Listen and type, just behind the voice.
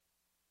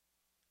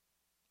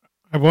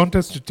I want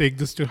us to take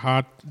this to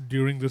heart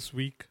during this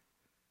week.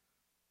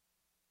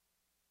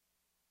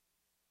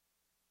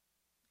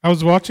 I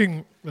was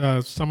watching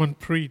someone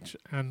preach,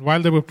 and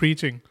while they were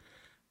preaching,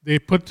 they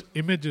put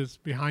images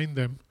behind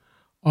them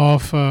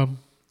of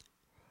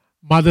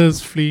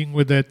mothers fleeing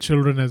with their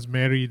children as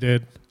Mary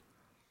did,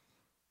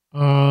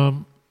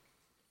 um,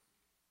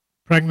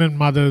 pregnant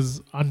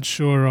mothers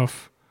unsure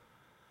of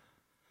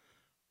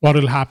what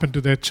will happen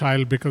to their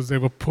child because they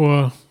were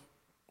poor,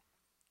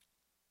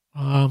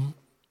 um,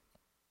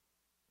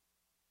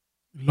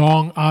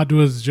 long,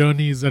 arduous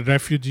journeys that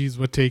refugees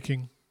were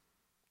taking,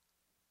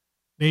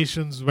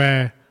 nations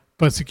where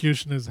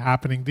persecution is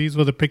happening. These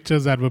were the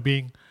pictures that were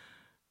being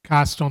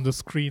cast on the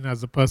screen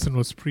as the person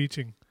was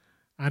preaching.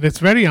 And it's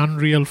very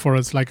unreal for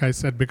us, like I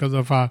said, because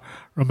of our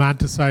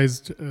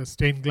romanticized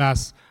stained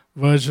glass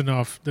version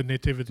of the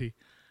Nativity.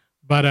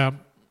 But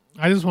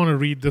I just want to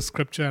read this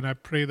scripture, and I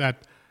pray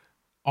that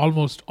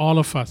almost all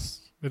of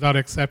us, without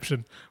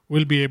exception,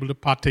 will be able to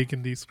partake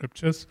in these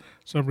scriptures.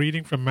 So I'm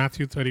reading from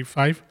Matthew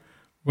 35,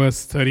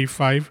 verse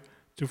 35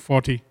 to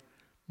 40.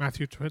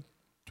 Matthew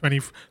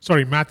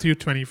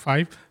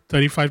 25,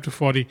 35 to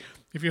 40.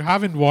 If you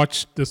haven't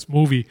watched this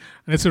movie,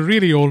 and it's a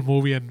really old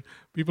movie, and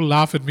people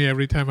laugh at me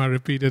every time I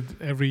repeat it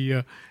every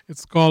year.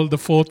 It's called The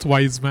Fourth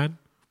Wise Man.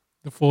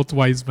 The Fourth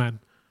Wise Man.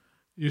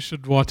 You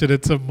should watch it.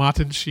 It's a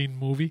Martin Sheen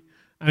movie,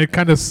 and it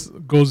kind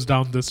of goes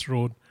down this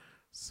road.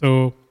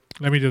 So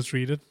let me just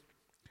read it.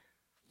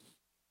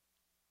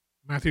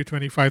 Matthew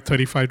 25,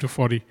 35 to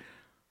 40.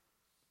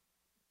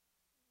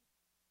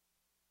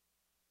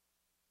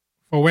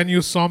 For when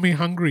you saw me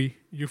hungry,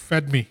 you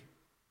fed me.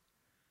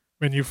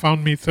 When you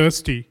found me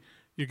thirsty,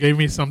 you gave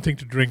me something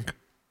to drink.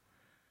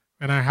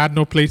 When I had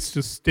no place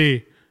to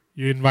stay,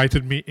 you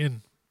invited me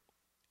in.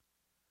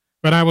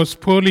 When I was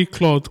poorly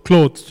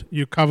clothed,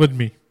 you covered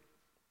me.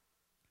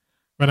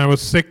 When I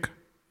was sick,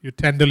 you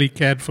tenderly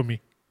cared for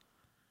me.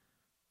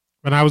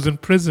 When I was in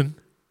prison,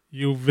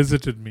 you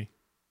visited me.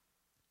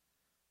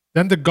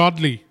 Then the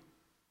godly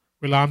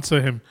will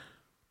answer him,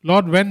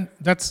 Lord, when,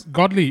 that's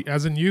godly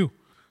as in you.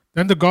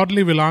 Then the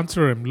godly will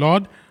answer him,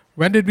 Lord,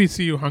 when did we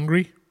see you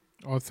hungry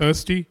or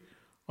thirsty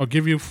or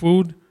give you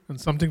food and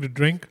something to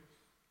drink?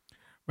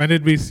 When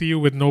did we see you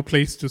with no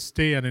place to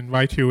stay and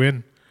invite you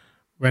in?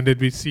 When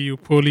did we see you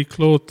poorly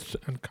clothed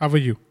and cover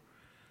you?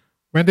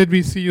 When did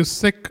we see you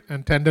sick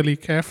and tenderly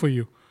care for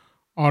you,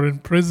 or in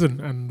prison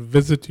and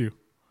visit you?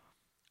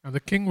 And the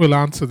king will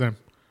answer them,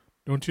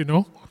 don't you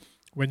know?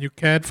 When you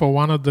cared for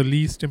one of the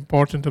least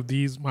important of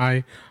these,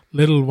 my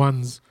little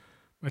ones,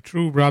 my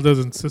true brothers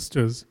and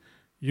sisters,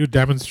 you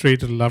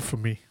demonstrated love for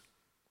me.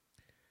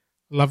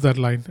 Love that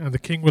line. And the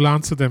king will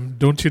answer them,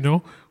 don't you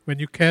know? When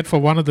you cared for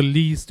one of the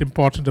least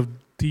important of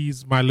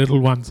these, my little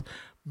ones,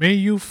 may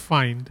you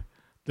find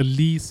the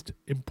least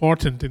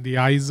important in the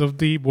eyes of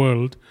the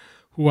world,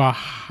 who are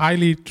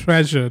highly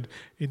treasured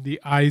in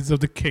the eyes of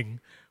the king.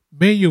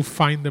 May you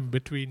find them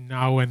between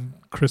now and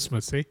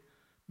Christmas, eh?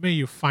 May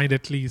you find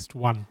at least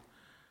one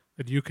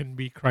that you can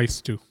be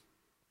Christ to.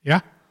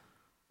 Yeah?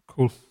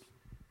 Cool.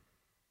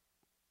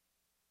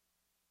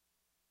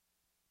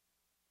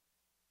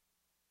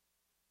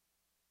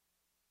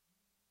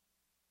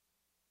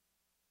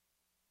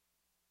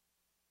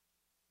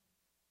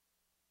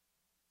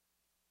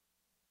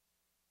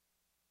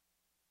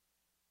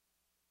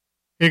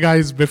 Hey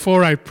guys,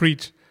 before I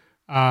preach,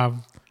 I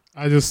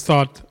just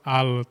thought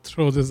I'll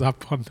throw this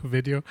up on the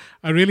video.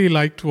 I really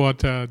liked what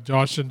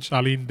Josh and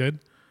Charlene did.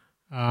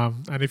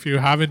 And if you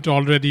haven't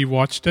already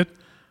watched it,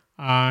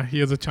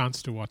 here's a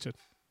chance to watch it.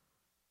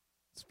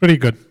 It's pretty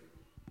good.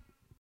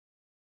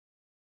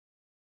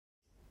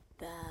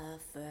 The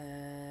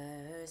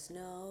first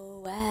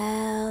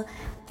Noel,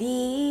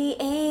 the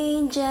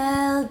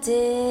angel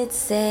did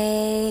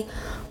say,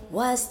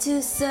 was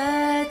to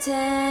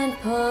certain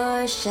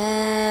poor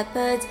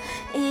shepherds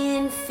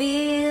in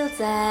fields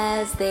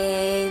as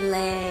they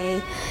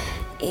lay,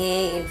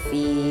 in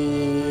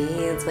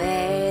fields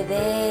where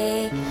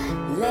they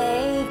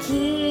lay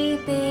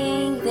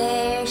keeping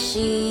their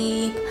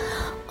sheep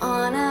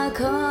on a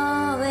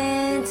cold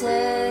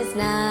winter's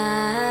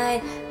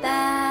night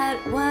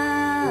that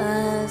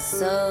was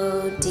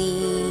so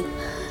deep.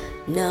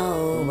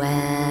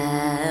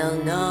 Noel,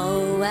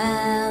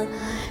 Noel,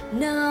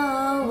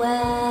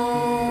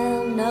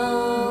 Noel,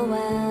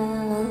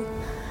 Noel,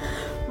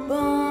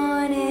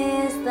 born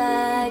is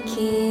the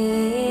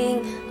King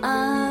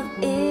of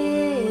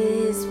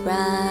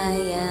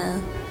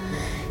Israel.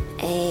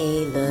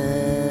 A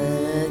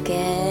looked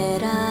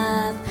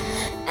up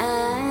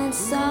and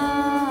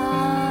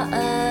saw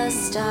a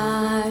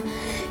star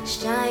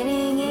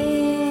shining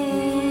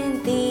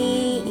in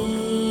the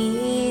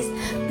east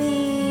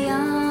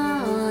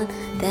beyond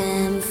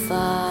them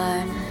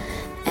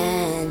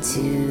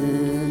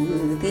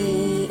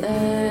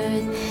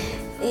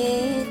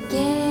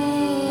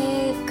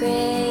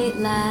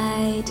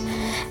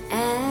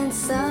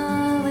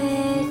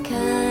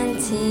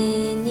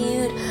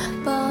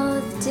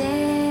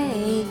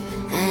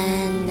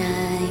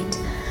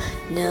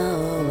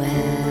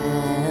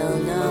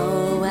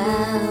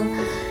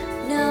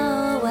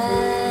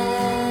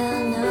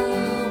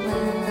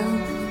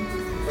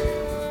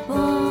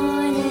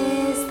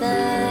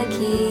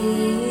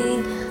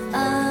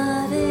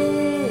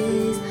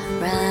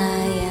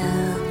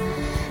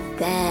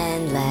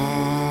and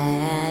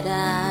let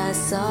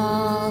us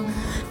all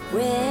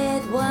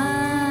with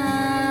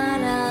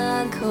one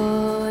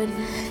accord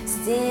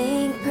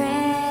sing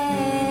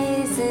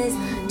praises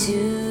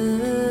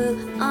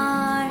to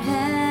our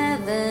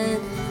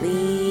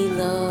heavenly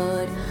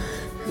Lord,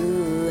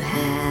 who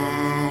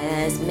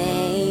has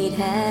made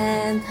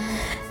heaven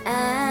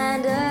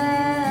and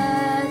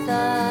earth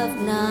of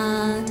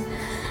naught,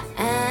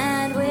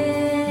 and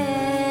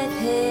with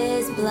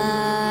his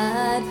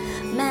blood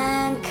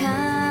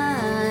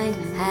mankind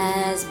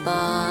has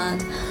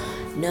bought.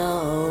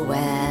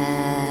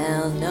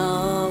 Noel,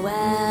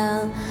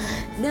 Noel,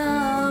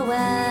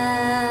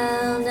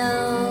 Noel,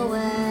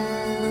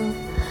 Noel.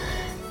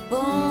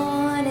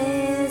 Born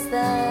is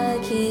the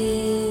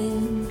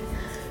King,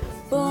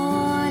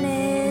 born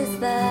is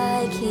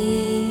the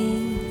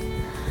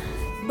King,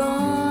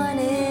 born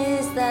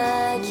is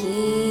the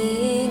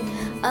King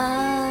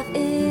of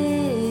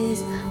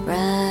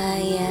Israel.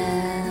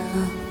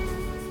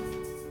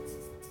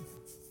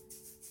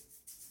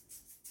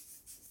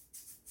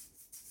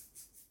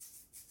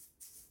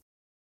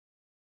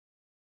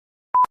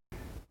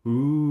 Ooh,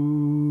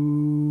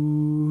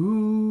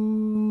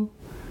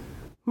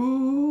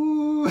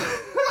 ooh.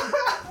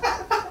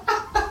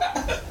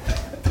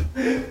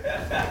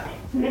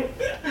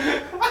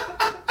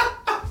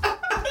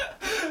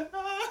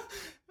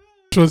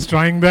 Was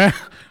trying there,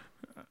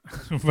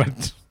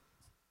 but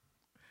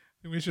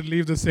we should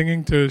leave the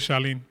singing to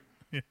Charlene.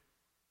 Yeah.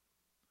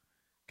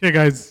 Okay,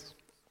 guys.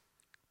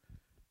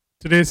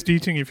 Today's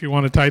teaching, if you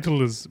want a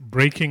title, is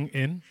Breaking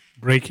In,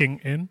 Breaking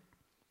In,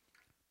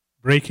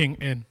 Breaking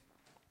In.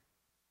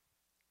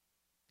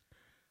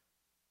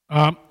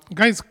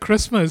 Guys,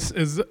 Christmas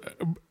is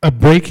a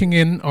breaking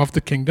in of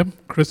the kingdom.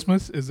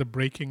 Christmas is a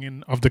breaking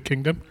in of the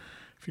kingdom.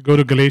 If you go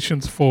to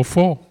Galatians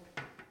 4:4,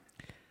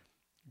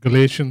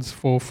 Galatians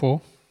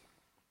 4:4.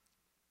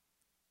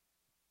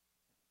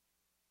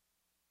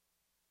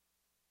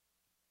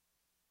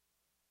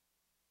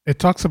 It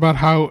talks about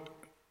how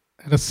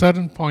at a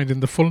certain point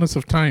in the fullness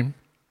of time,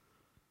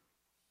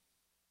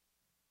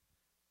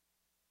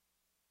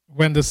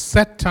 when the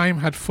set time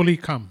had fully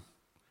come,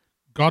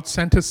 God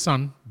sent his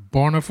Son,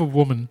 born of a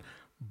woman,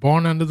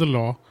 born under the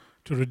law,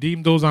 to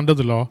redeem those under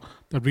the law,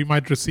 that we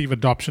might receive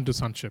adoption to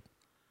sonship.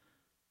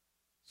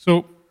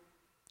 So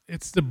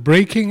it's the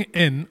breaking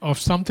in of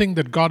something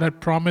that God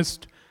had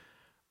promised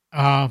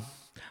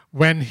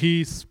when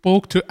he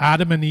spoke to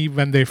Adam and Eve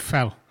when they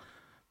fell,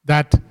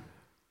 that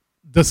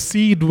the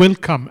seed will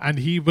come and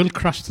he will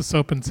crush the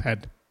serpent's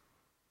head.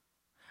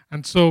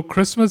 And so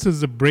Christmas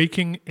is the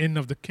breaking in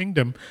of the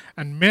kingdom,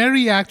 and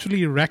Mary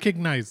actually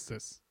recognized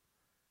this.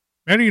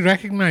 Mary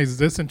recognized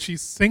this, and she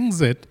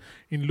sings it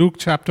in Luke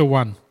chapter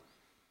 1,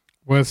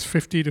 verse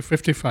 50 to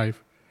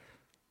 55.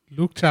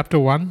 Luke chapter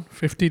 1,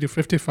 50 to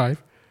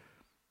 55.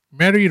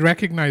 Mary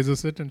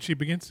recognizes it, and she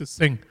begins to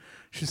sing.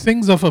 She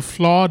sings of a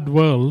flawed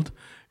world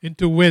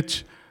into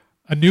which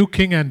a new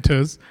king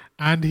enters,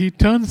 and he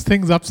turns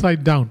things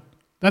upside down.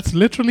 That's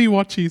literally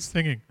what she's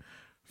singing.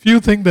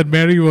 Few think that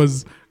Mary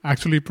was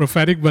actually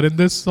prophetic, but in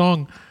this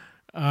song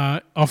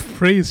of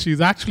praise, she's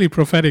actually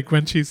prophetic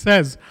when she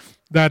says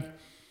that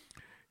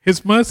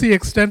his mercy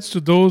extends to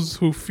those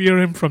who fear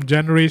him from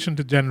generation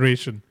to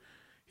generation.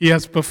 He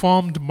has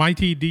performed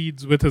mighty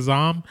deeds with his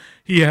arm.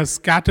 He has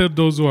scattered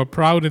those who are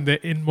proud in their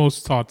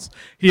inmost thoughts.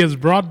 He has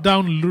brought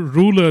down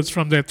rulers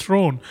from their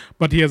throne,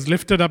 but he has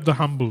lifted up the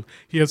humble.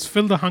 He has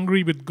filled the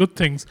hungry with good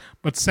things,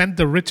 but sent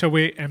the rich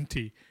away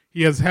empty.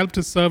 He has helped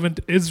his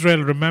servant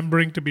Israel,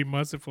 remembering to be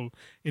merciful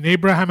in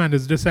Abraham and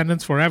his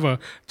descendants forever,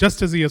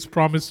 just as he has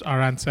promised our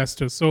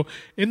ancestors. So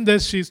in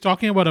this, she's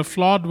talking about a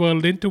flawed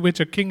world into which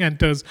a king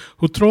enters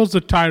who throws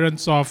the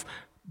tyrants off,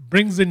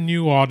 brings in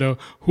new order,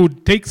 who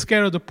takes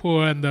care of the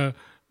poor and the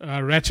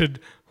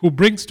wretched, who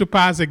brings to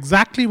pass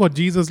exactly what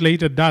Jesus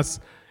later does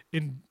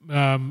in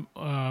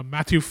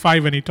Matthew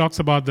 5 when he talks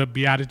about the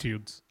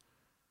Beatitudes.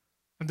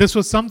 And this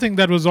was something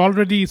that was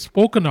already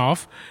spoken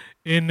of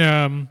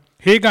in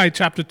Haggai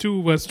chapter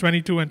 2, verse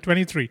 22 and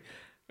 23.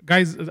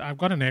 Guys, I've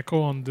got an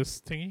echo on this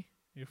thingy,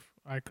 if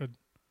I could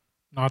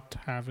not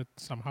have it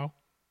somehow.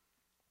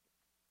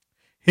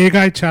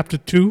 Haggai chapter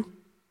 2,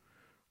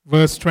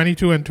 verse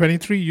 22 and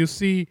 23, you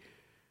see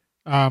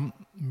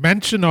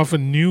mention of a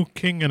new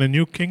king and a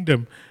new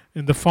kingdom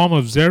in the form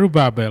of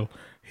Zerubbabel.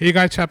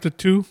 Haggai chapter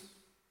 2,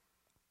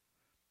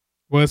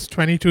 verse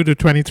 22 to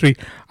 23.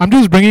 I'm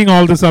just bringing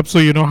all this up so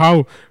you know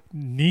how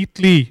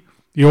neatly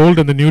the Old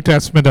and the New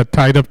Testament are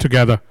tied up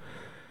together.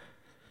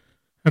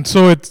 And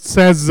so it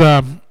says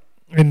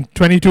in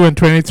 22 and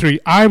 23,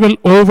 I will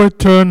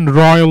overturn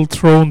royal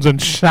thrones and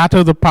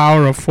shatter the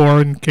power of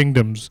foreign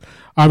kingdoms.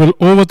 I will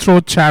overthrow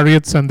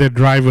chariots and their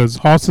drivers.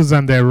 Horses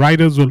and their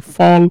riders will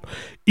fall,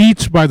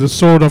 each by the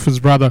sword of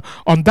his brother.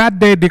 On that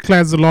day,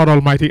 declares the Lord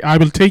Almighty, I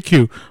will take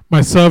you,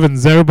 my servant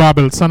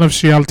Zerubbabel, son of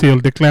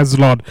Shealtiel, declares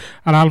the Lord,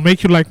 and I'll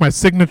make you like my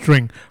signet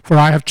ring, for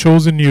I have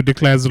chosen you,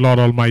 declares the Lord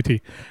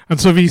Almighty. And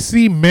so we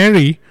see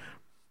Mary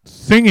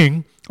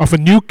singing of a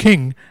new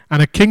king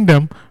and a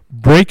kingdom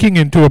breaking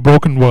into a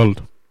broken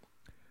world.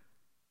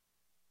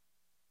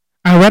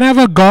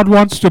 whenever God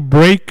wants to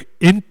break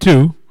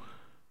into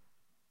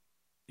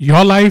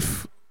your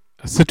life,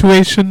 a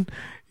situation,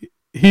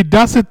 He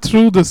does it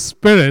through the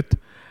Spirit,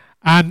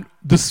 and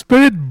the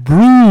Spirit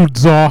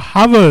broods or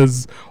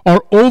hovers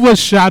or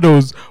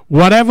overshadows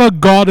whatever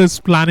God is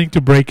planning to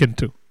break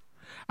into.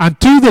 And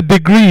to the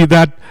degree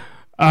that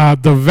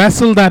the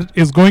vessel that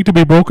is going to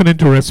be broken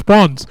into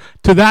responds,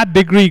 to that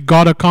degree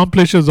God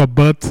accomplishes or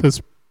births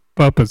His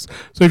purpose.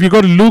 So if you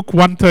go to Luke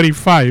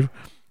 135,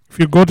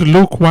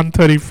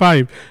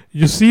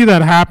 you see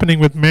that happening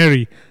with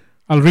Mary.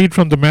 I'll read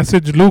from the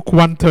Message, Luke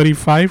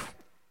 135.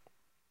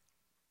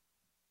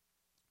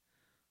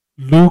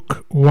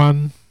 Luke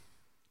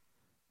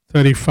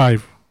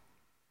 1:35.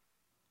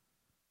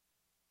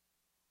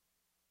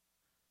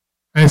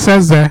 And it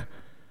says there,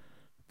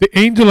 the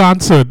angel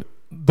answered,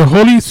 the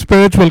Holy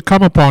Spirit will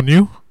come upon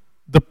you,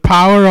 the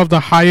power of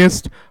the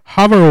highest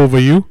hover over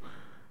you.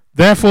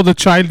 Therefore the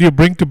child you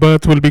bring to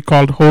birth will be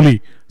called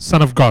Holy,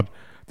 Son of God.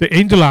 The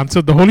angel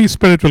answered, the Holy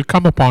Spirit will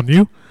come upon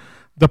you,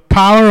 the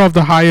power of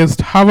the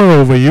highest hover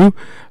over you.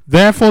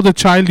 Therefore the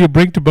child you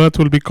bring to birth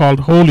will be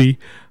called Holy,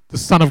 the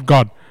Son of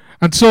God.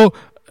 And so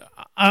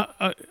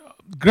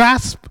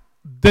grasp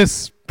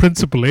this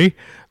principle,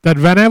 that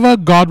whenever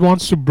God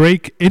wants to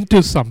break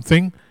into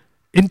something,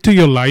 into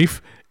your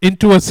life,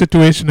 into a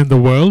situation in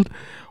the world,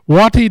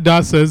 what He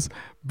does is,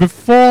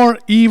 before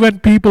even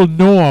people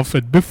know of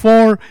it,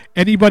 before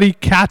anybody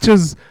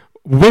catches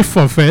whiff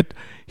of it,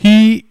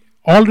 He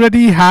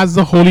already has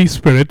the Holy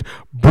Spirit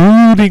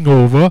brooding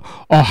over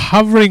or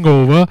hovering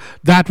over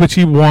that which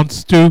He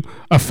wants to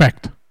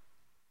affect,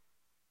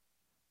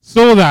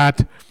 so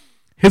that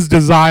His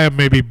desire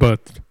may be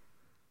birthed.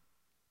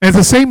 It's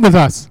the same with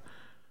us.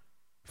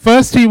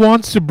 First, He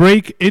wants to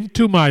break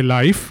into my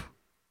life,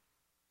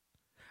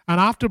 and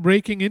after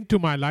breaking into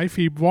my life,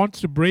 He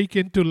wants to break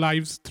into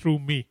lives through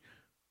me.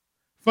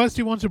 First,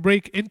 He wants to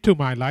break into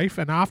my life,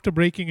 and after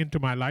breaking into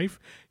my life,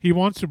 He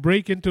wants to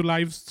break into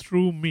lives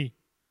through me.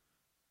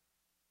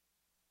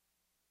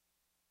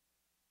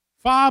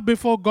 Far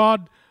before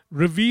God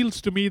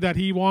reveals to me that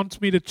He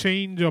wants me to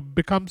change or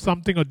become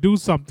something or do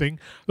something,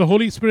 the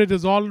Holy Spirit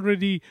is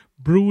already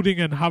brooding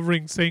and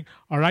hovering, saying,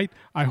 all right,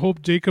 I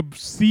hope Jacob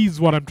sees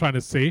what I'm trying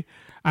to say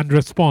and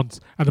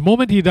responds. And the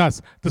moment he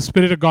does, the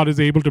Spirit of God is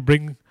able to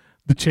bring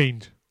the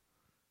change.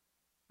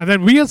 And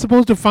then we are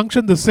supposed to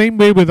function the same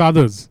way with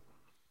others,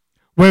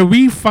 where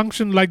we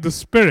function like the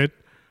Spirit,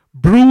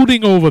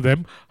 brooding over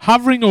them,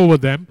 hovering over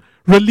them,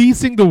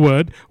 releasing the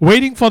word,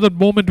 waiting for the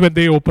moment when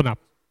they open up.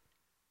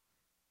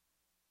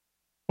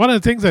 One of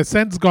the things I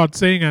sense God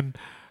saying, and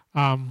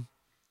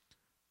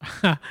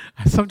I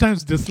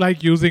sometimes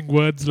dislike using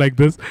words like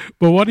this,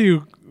 but what do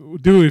you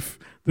do if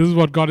this is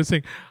what God is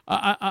saying?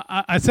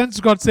 I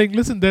sense God saying,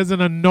 listen, there's an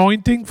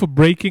anointing for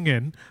breaking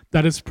in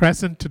that is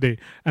present today.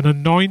 An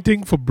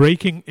anointing for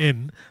breaking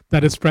in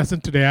that is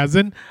present today. As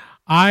in,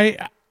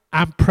 I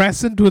am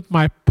present with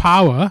my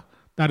power.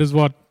 That is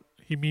what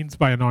He means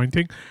by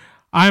anointing.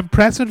 I am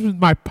present with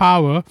my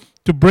power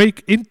to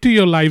break into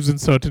your lives in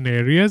certain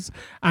areas,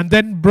 and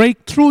then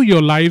break through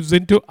your lives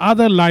into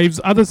other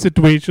lives, other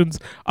situations,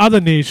 other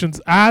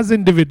nations, as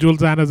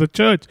individuals and as a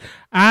church.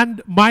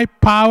 And my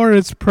power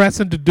is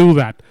present to do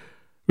that.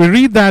 We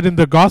read that in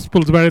the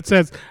Gospels where it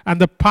says, and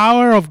the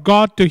power of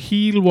God to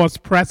heal was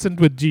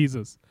present with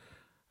Jesus.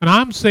 And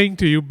I'm saying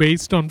to you,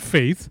 based on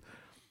faith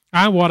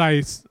and what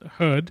I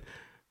heard,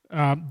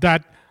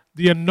 that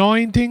the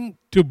anointing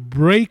to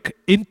break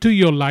into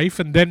your life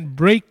and then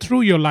break through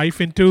your life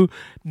into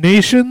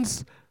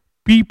nations,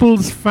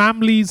 people's,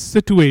 families,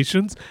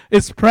 situations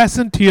is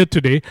present here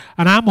today.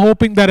 And I'm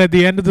hoping that at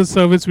the end of the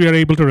service we are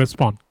able to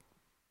respond.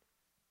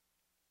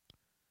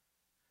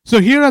 So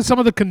here are some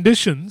of the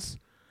conditions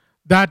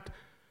that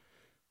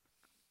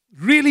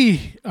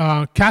really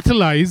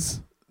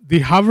catalyze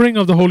the hovering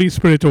of the Holy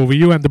Spirit over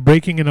you and the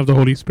breaking in of the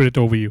Holy Spirit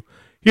over you.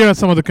 Here are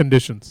some of the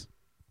conditions.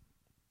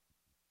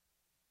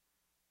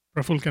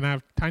 Praful, can I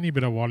have a tiny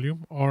bit of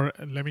volume, or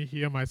let me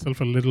hear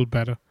myself a little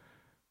better?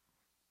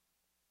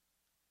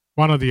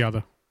 One or the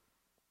other.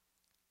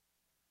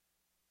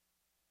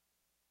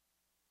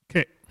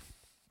 Okay.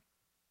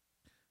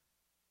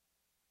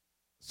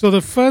 So the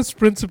first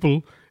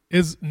principle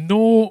is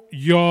know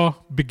your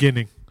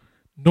beginning.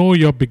 Know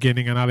your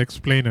beginning, and I'll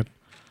explain it.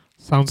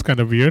 Sounds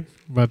kind of weird,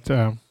 but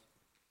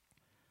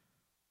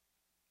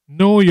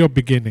know your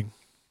beginning.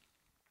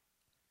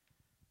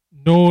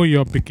 Know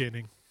your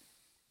beginning.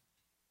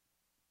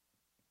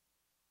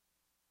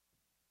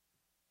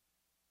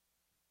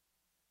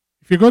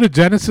 If you go to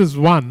Genesis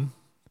 1,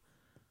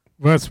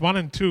 verse 1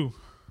 and 2,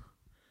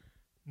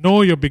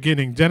 know your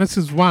beginning.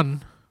 Genesis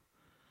 1,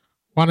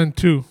 1 and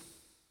 2.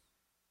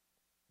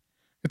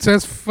 It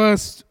says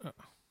first,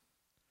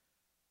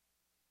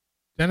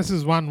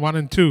 Genesis 1, 1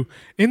 and 2.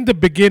 In the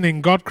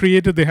beginning, God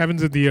created the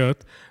heavens and the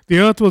earth. The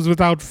earth was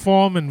without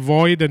form and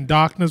void, and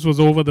darkness was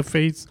over the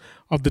face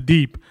of the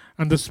deep.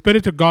 And the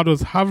Spirit of God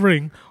was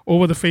hovering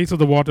over the face of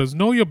the waters.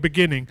 Know your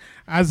beginning,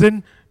 as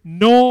in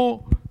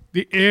know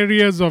the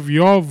areas of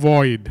your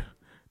void.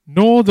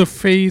 Know the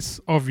face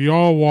of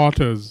your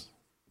waters.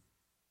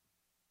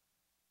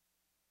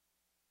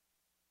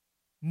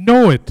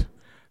 Know it.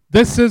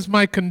 This is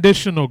my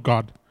condition, O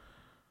God.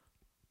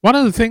 One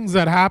of the things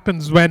that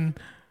happens when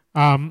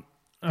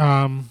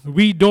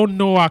we don't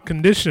know our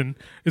condition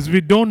is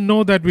we don't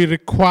know that we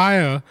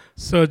require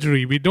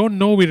surgery. We don't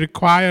know we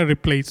require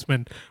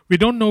replacement. We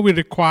don't know we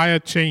require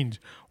change.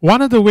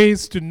 One of the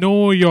ways to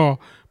know your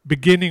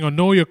beginning or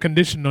know your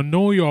condition or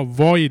know your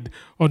void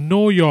or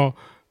know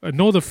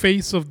the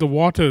face of the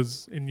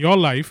waters in your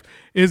life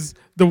is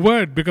the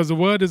Word, because the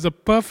Word is a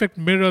perfect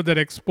mirror that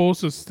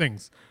exposes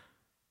things.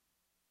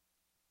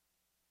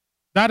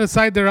 That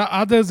aside, there are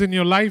others in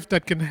your life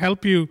that can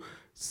help you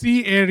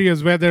see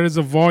areas where there is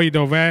a void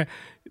or where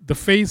the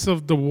face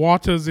of the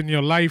waters in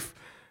your life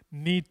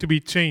need to be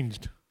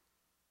changed.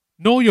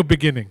 Know your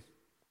beginning.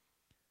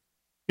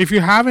 If you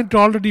haven't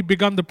already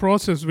begun the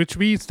process, which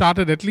we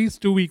started at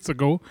least 2 weeks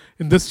ago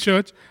in this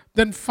church,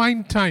 then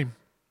find time.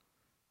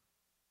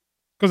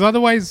 Because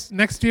otherwise,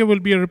 next year will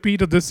be a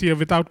repeat of this year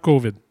without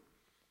COVID.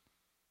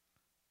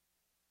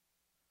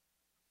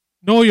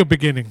 Know your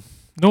beginning.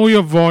 Know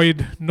your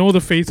void. Know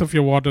the face of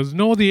your waters.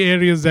 Know the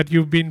areas that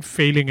you've been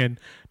failing in.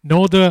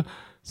 Know the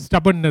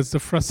stubbornness, the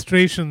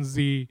frustrations,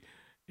 the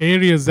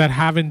areas that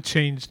haven't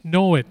changed.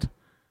 Know it.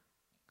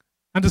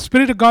 And the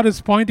Spirit of God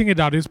is pointing it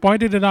out. He's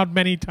pointed it out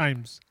many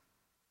times.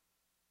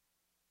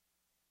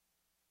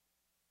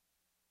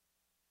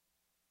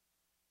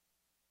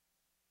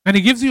 And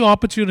He gives you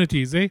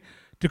opportunities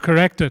to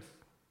correct it.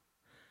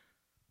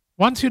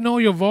 Once you know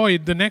your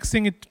void, the next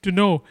thing to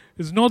know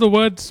is know the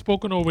words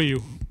spoken over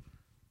you.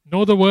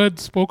 Know the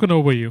words spoken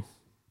over you.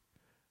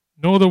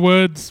 Know the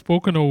words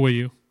spoken over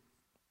you.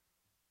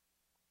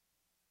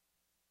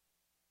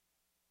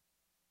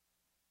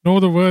 Know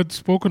the words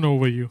spoken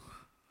over you.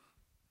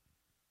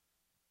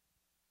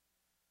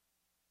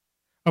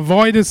 A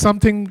void is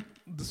something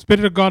the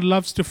Spirit of God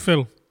loves to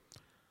fill.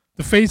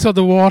 The face of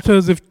the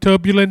waters, if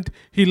turbulent,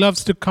 He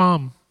loves to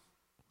calm.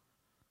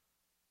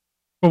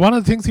 But one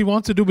of the things He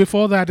wants to do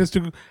before that is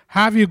to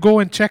have you go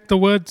and check the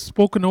words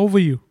spoken over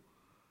you,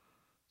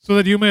 so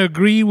that you may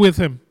agree with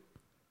Him.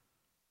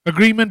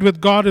 Agreement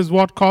with God is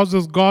what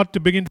causes God to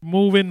begin to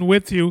move in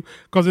with you,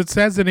 because it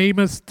says in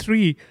Amos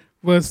 3,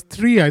 verse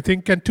 3, I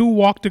think, can two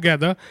walk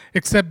together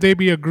except they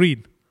be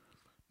agreed?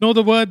 Know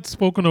the words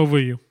spoken over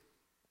you.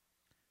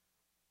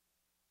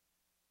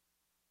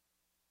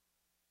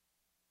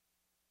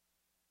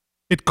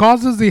 It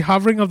causes the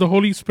hovering of the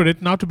Holy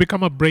Spirit now to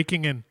become a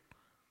breaking in.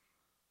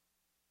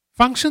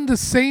 Function the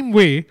same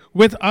way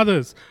with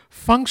others.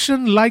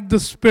 Function like the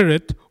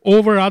Spirit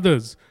over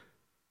others.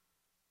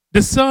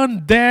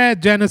 Discern their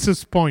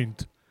Genesis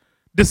point.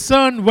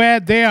 Discern where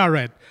they are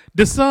at.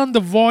 Discern the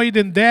void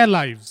in their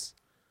lives.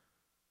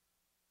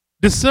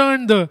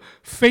 Discern the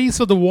face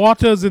of the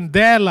waters in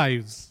their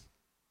lives.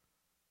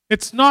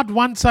 It's not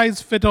one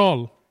size fit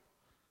all.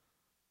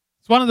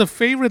 It's one of the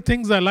favorite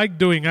things I like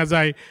doing as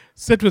I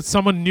sit with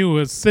someone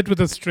new, as sit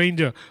with a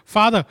stranger.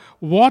 Father,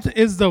 what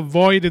is the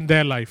void in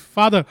their life?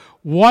 Father,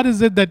 what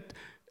is it that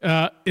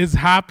is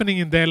happening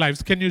in their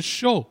lives? Can you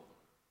show?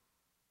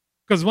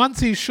 Because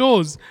once He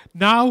shows,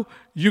 now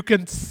you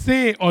can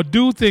say or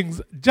do things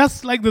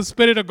just like the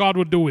Spirit of God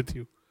would do with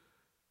you.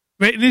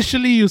 Where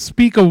initially you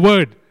speak a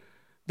word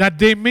that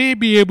they may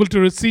be able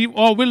to receive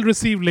or will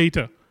receive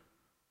later.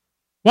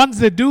 Once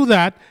they do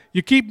that,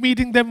 you keep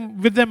meeting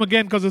them with them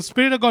again, because the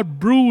Spirit of God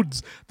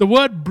broods. The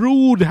word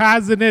brood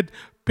has in it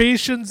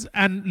patience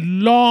and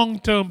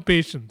long-term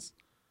patience.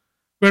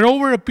 Where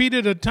over a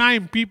period of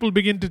time, people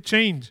begin to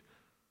change.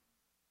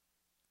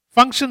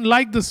 Function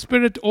like the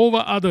Spirit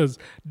over others.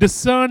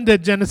 Discern their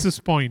Genesis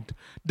point.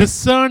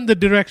 Discern the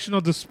direction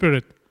of the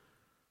Spirit.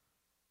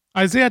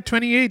 Isaiah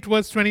 28,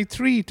 verse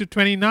 23 to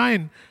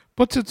 29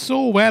 puts it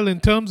so well in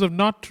terms of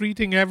not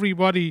treating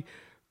everybody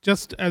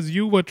just as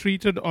you were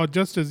treated or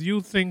just as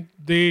you think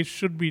they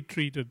should be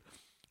treated.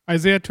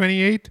 Isaiah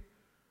 28,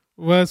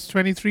 verse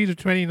 23 to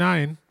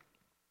 29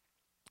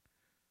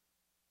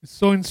 is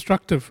so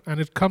instructive, and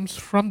it comes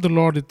from the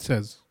Lord, it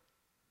says.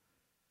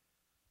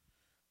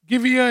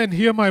 Give ear and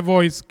hear my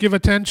voice. Give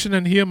attention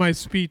and hear my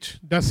speech.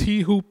 Does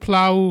he who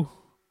plow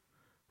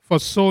for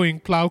sowing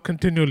plow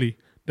continually?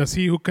 Does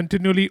he who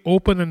continually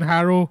open and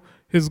harrow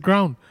his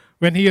ground?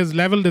 When he has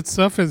leveled its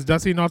surface,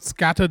 does he not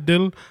scatter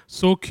dill,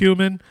 sow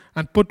cumin,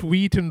 and put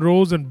wheat in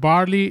rows and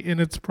barley in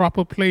its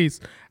proper place,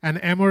 and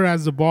emmer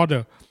as the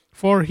border?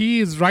 For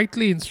he is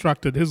rightly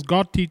instructed, his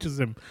God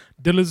teaches him.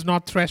 Dill is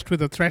not threshed with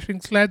a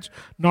threshing sledge,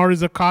 nor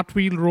is a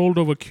cartwheel rolled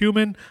over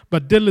cumin,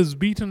 but dill is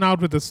beaten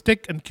out with a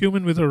stick and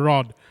cumin with a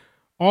rod.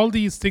 All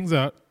these things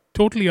are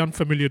totally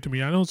unfamiliar to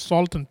me. I know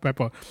salt and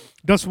pepper.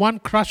 Does one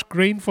crush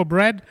grain for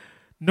bread?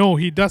 No,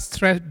 he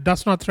does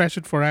not thresh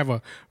it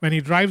forever. When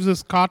he drives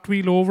his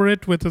cartwheel over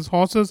it with his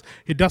horses,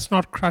 he does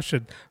not crush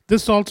it.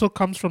 This also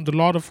comes from the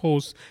Lord of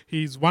hosts.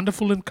 He is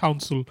wonderful in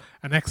counsel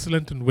and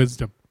excellent in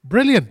wisdom.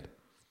 Brilliant.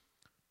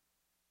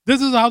 This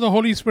is how the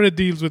Holy Spirit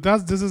deals with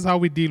us. This is how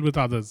we deal with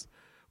others.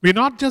 We're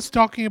not just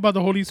talking about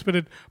the Holy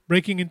Spirit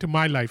breaking into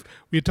my life.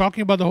 We're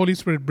talking about the Holy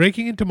Spirit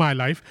breaking into my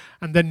life,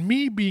 and then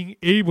me being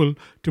able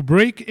to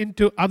break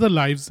into other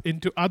lives,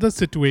 into other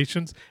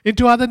situations,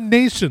 into other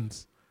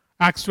nations.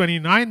 Acts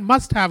 29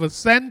 must have a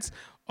sense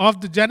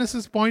of the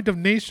Genesis point of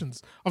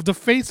nations, of the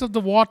face of the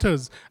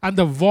waters and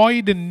the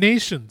void in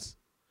nations,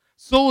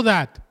 so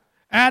that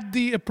at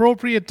the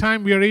appropriate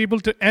time we are able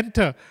to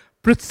enter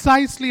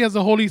precisely as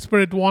the Holy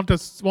Spirit wants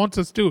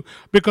us to,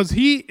 because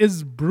He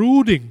is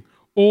brooding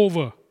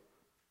over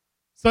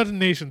certain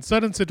nations,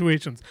 certain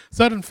situations,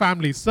 certain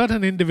families,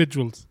 certain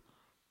individuals.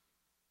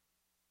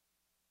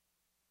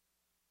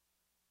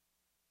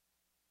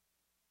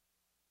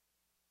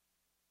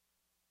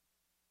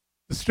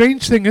 The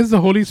strange thing is the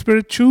Holy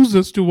Spirit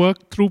chooses to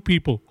work through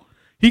people.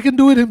 He can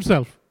do it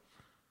Himself,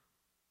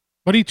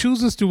 but He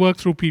chooses to work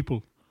through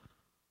people.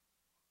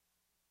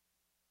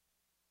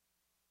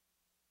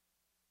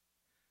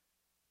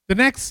 The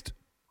next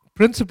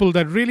principle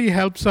that really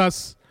helps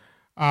us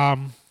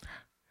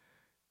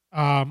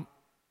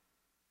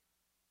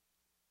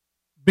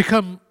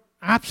become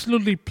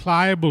absolutely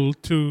pliable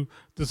to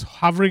this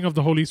hovering of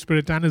the Holy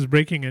Spirit and His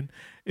breaking in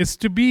is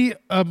to be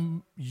a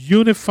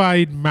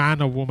unified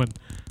man or woman.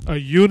 A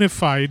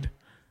unified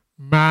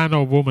man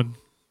or woman.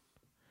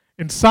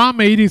 In Psalm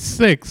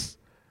 86,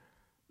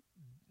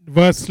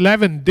 verse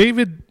 11,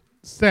 David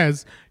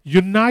says,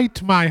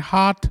 "Unite my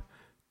heart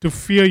to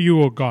fear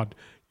you, O God."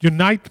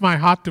 Unite my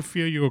heart to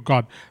fear you, O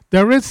God.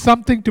 There is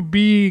something to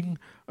being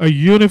a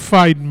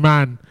unified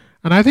man.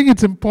 And I think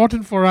it's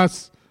important for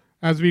us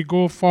as we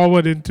go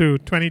forward into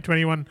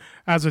 2021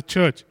 as a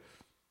church.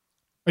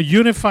 A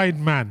unified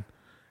man.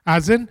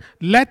 As in,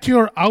 let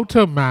your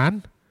outer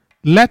man,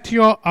 that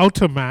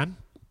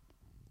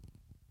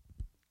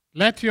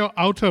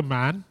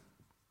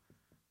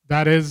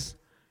is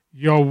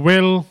your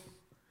will,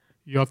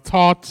 your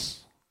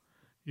thoughts,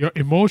 your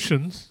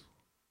emotions,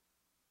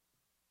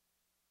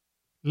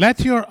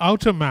 let your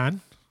outer man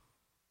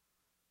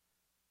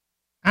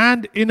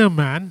and inner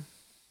man,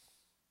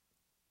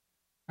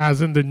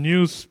 as in the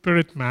new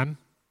spirit man,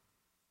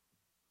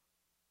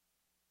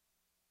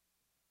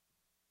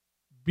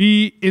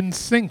 be in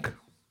sync.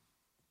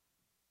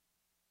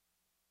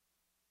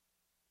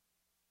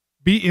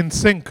 Be in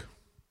sync.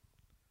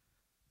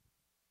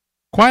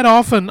 Quite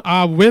often,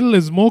 our will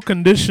is more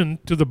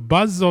conditioned to the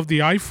buzz of the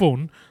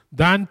iPhone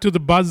than to the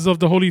buzz of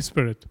the Holy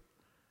Spirit.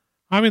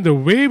 I mean, the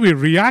way we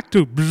react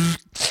to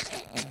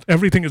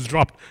everything is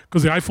dropped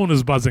because the iPhone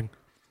is buzzing.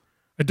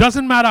 It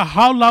doesn't matter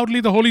how loudly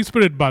the Holy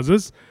Spirit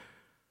buzzes.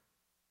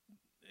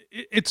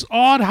 It's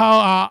odd how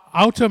our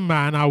outer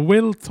man, our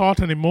will, thought,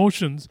 and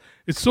emotions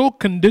is so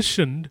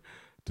conditioned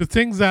to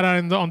things that are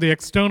on the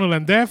external,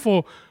 and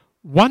therefore,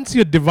 once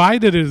you're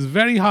divided, it is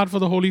very hard for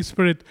the Holy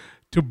Spirit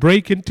to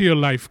break into your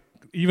life,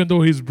 even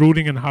though He's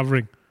brooding and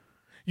hovering.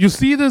 You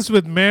see this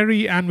with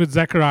Mary and with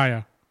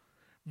Zechariah.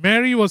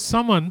 Mary was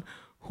someone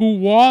who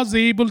was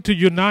able to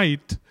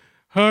unite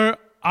her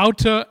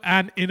outer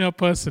and inner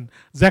person.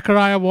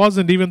 Zechariah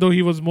wasn't, even though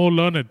he was more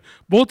learned.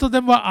 Both of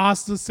them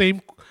asked the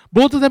same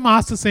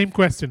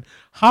question.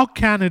 How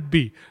can it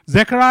be?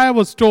 Zechariah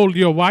was told,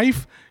 your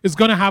wife is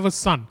going to have a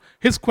son.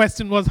 His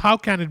question was, how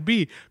can it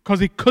be? Because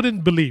he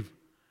couldn't believe.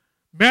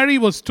 Mary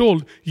was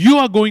told, you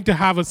are going to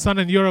have a son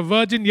and you're a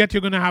virgin, yet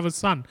you're going to have a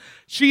son.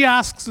 She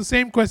asks the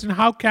same question,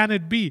 how can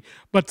it be?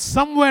 But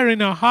somewhere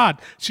in her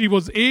heart, she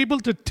was able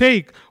to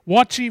take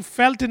what she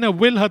felt in her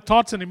will, her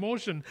thoughts and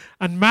emotion,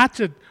 and match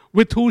it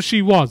with who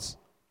she was.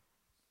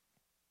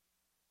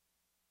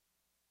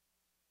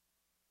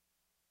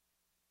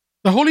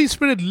 The Holy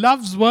Spirit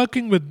loves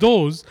working with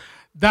those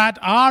that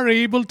are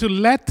able to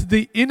let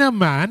the inner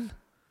man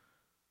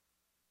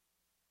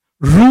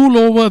rule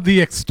over the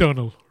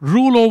external,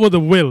 rule over the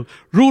will,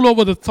 rule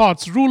over the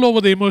thoughts, rule over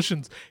the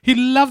emotions. He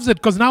loves it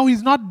because now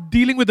he's not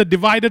dealing with a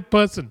divided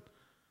person.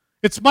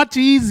 It's much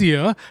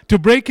easier to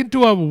break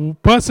into a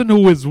person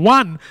who is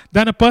one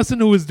than a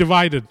person who is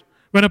divided.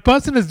 When a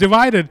person is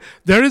divided,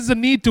 there is a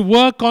need to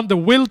work on the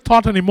will,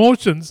 thought, and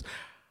emotions,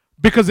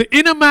 because the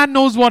inner man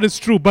knows what is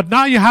true. But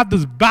now you have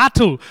this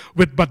battle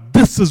with, but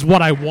this is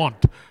what I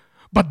want.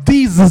 But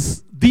these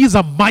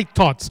are my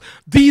thoughts.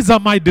 These are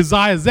my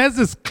desires. There's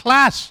this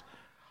clash.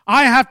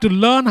 I have to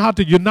learn how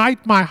to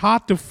unite my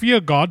heart to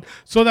fear God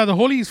so that the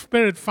Holy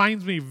Spirit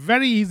finds me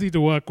very easy to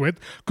work with,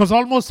 because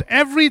almost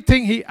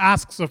everything He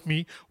asks of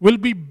me will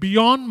be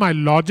beyond my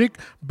logic,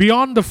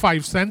 beyond the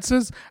five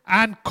senses,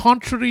 and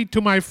contrary to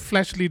my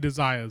fleshly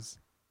desires.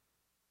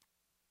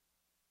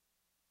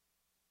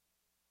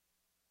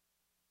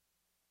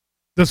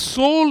 The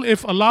soul,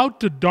 if allowed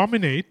to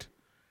dominate,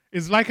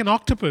 is like an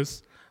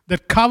octopus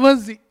that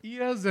covers the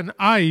ears and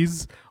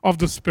eyes of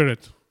the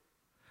spirit.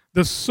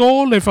 The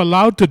soul, if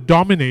allowed to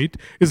dominate,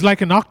 is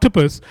like an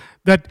octopus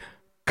that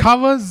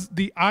covers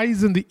the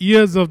eyes and the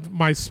ears of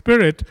my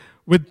spirit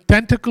with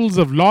tentacles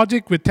of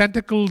logic, with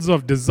tentacles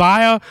of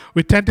desire,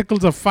 with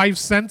tentacles of five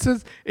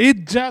senses.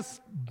 It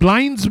just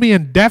blinds me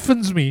and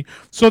deafens me,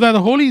 so that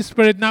the Holy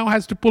Spirit now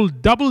has to pull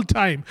double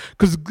time,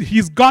 because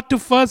He's got to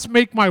first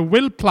make my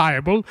will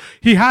pliable.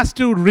 He has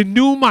to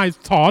renew my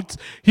thoughts.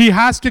 He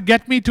has to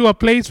get me to a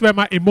place where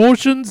my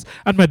emotions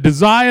and my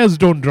desires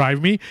don't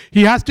drive me.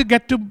 He has to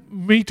get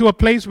me to a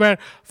place where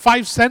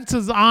five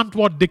senses aren't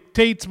what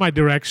dictates my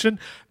direction.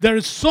 There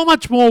is so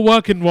much more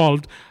work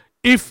involved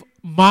if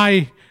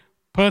my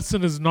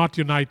person is not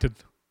united.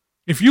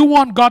 If you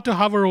want God to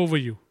hover over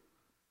you,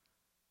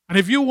 and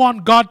if you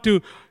want God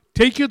to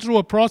take you through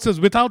a process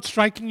without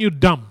striking you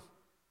dumb,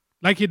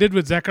 like He did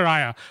with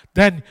Zechariah,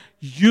 then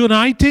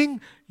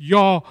uniting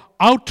your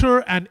outer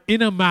and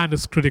inner man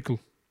is critical.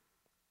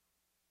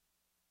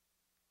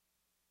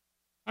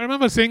 I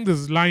remember saying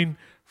this line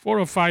 4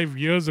 or 5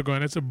 years ago,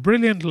 and it's a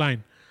brilliant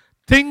line.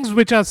 Things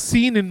which are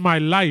seen in my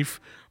life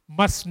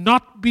must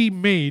not be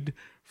made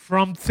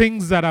from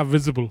things that are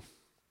visible.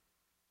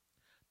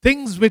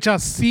 Things which are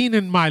seen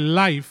in my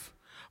life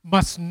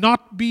must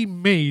not be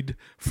made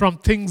from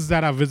things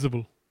that are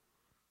visible.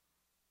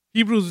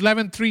 Hebrews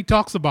 11:3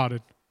 talks about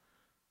it.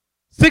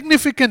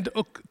 Significant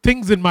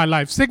things in my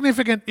life,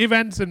 significant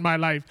events in my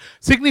life,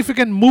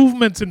 significant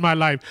movements in my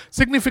life,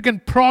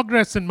 significant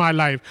progress in my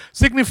life,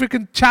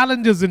 significant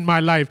challenges in my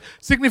life,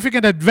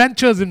 significant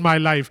adventures in my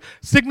life,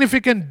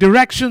 significant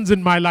directions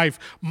in my life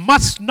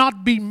must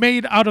not be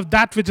made out of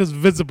that which is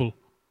visible.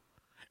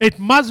 It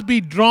must be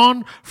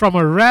drawn from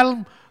a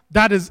realm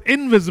that is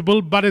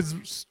invisible but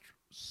is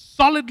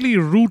solidly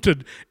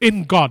rooted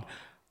in God.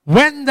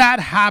 When that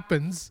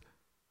happens,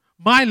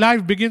 my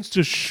life begins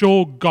to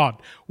show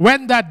God.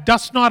 When that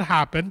does not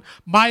happen,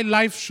 my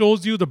life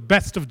shows you the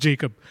best of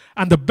Jacob.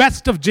 And the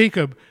best of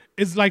Jacob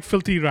is like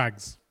filthy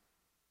rags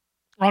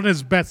on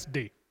his best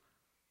day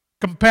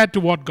compared to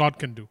what God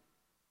can do.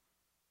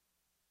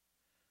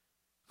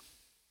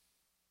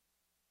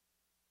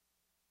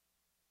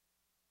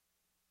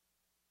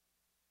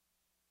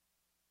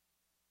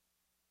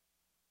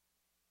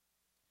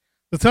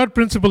 The third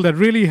principle that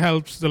really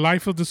helps the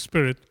life of the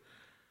Spirit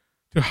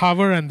to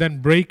hover and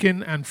then break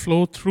in and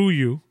flow through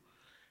you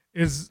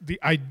is the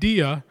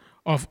idea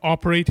of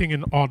operating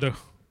in order.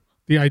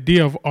 The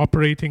idea of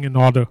operating in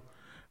order.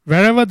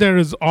 Wherever there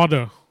is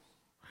order,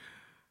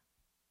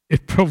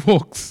 it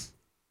provokes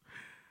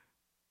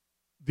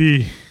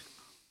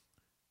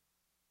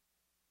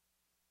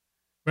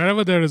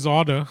wherever there is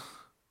order,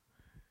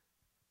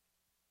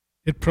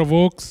 it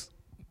provokes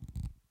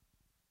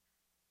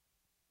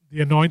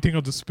the anointing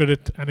of the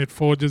Spirit, and it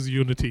forges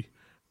unity.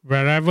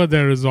 Wherever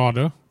there is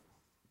order,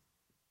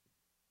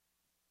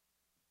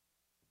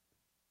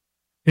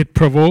 it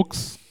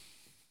provokes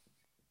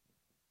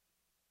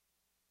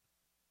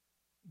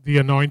the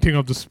anointing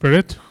of the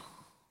Spirit,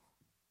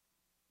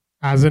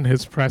 as in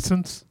His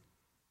presence,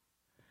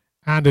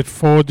 and it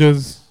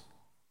forges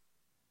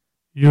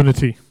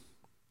unity.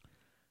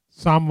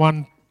 Psalm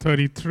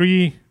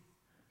 133,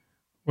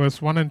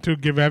 verse 1 and 2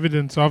 give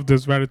evidence of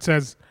this, where it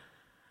says,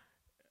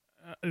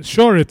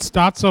 sure, it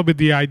starts off with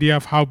the idea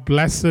of how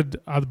blessed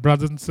are the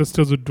brothers and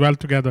sisters who dwell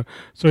together.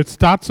 So it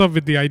starts off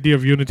with the idea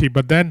of unity,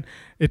 but then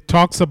it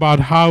talks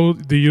about how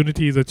the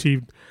unity is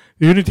achieved.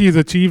 The unity is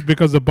achieved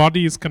because the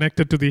body is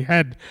connected to the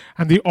head,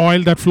 and the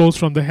oil that flows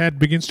from the head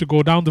begins to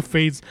go down the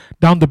face,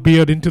 down the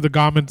beard, into the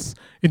garments,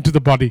 into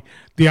the body.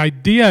 The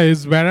idea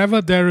is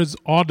wherever there is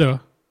order,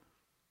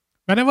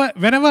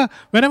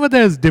 whenever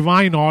there is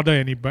divine order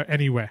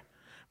anywhere,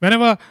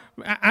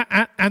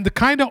 and the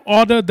kind of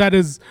order that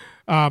is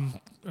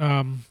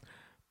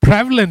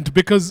prevalent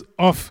because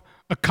of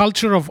a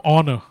culture of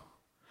honor,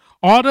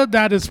 order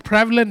that is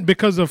prevalent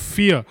because of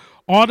fear,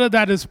 order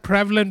that is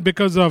prevalent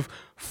because of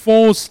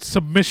forced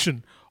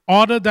submission,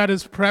 order that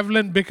is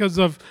prevalent because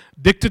of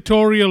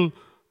dictatorial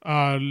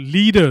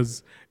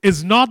leaders,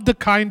 is not the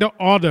kind of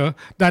order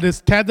that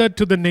is tethered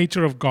to the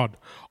nature of God.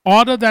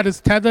 Order that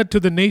is tethered to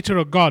the nature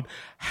of God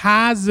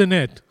has in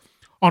it,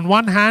 on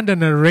one hand,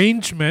 an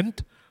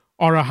arrangement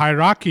or a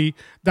hierarchy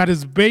that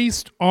is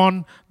based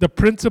on the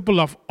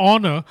principle of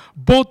honor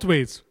both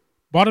ways,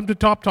 bottom to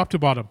top, top to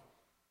bottom.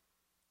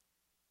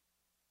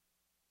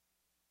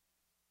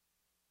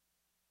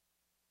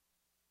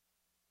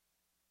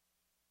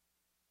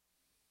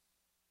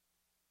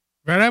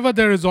 Wherever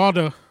there is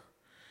order,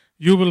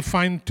 you will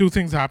find two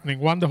things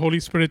happening. One, the Holy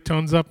Spirit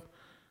turns up,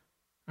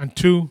 and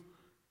two,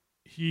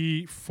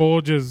 He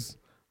forges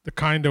the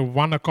kind of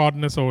one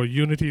accordness or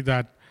unity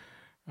that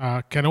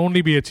can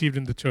only be achieved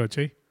in the church.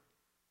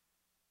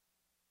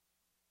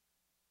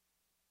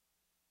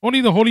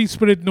 Only the Holy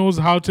Spirit knows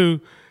how to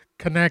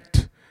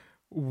connect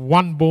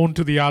one bone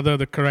to the other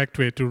the correct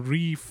way, to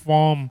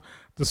reform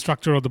the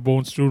structure of the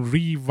bones, to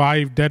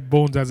revive dead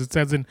bones, as it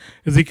says in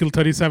Ezekiel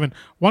 37.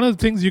 One of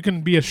the things you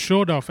can be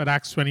assured of at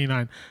Acts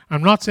 29,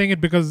 I'm not saying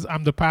it because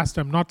I'm the pastor,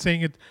 I'm not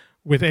saying it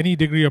with any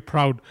degree of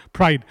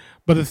pride.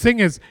 But the thing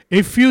is,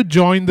 if you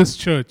join this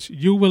church,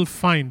 you will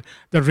find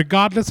that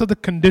regardless of the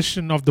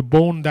condition of the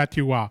bone that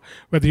you are,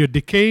 whether you're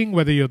decaying,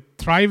 whether you're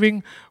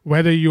thriving,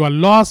 whether you are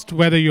lost,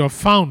 whether you are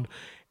found,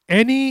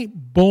 any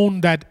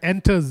bone that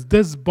enters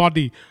this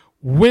body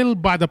will,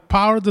 by the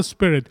power of the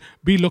Spirit,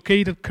 be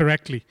located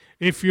correctly.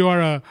 If you are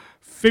a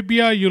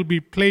fibia, you'll be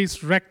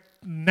placed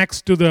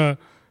next to the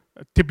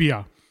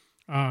tibia.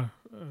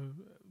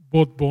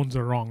 Both bones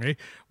are wrong, eh?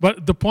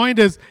 But the point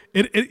is,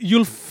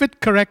 you'll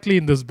fit correctly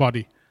in this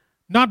body.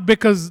 Not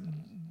because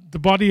the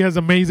body has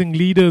amazing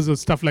leaders or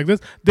stuff like this.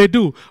 They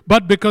do.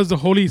 But because the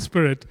Holy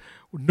Spirit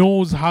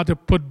knows how to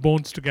put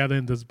bones together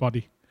in this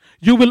body.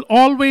 You will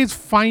always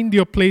find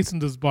your place in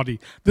this body.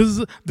 This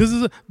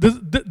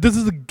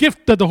is a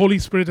gift that the Holy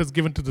Spirit has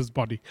given to this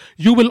body.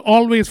 You will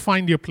always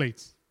find your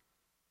place.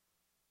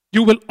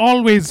 You will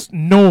always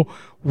know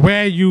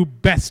where you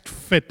best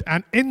fit.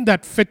 And in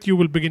that fit, you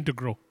will begin to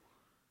grow.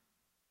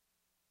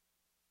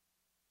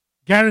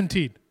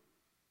 Guaranteed.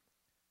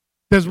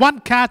 There's one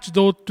catch,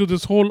 though, to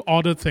this whole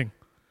order thing.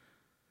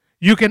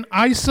 You can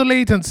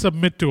isolate and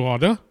submit to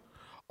order,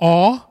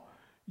 or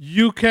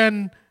you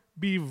can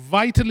be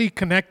vitally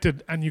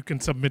connected and you can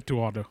submit to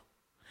order.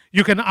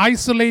 You can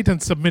isolate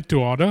and submit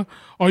to order,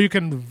 or you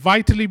can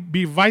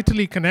be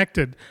vitally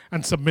connected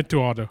and submit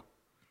to order.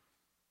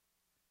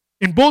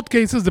 In both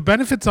cases, the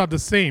benefits are the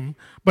same,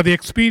 but the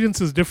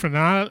experience is different.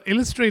 And I'll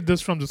illustrate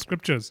this from the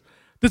scriptures.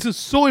 This is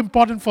so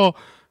important for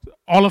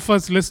all of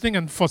us listening,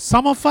 and for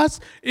some of us,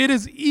 it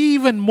is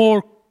even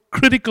more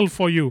critical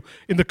for you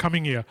in the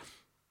coming year.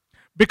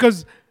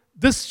 Because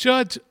this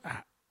church,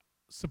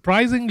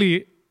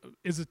 surprisingly,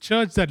 is a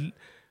church that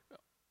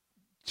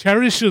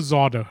cherishes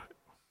order.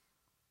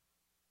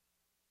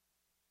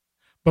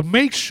 But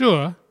make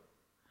sure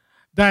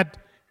that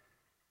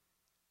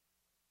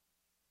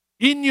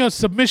in your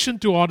submission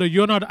to order,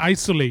 you're not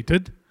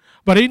isolated,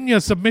 but in your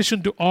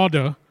submission to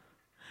order,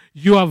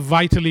 you are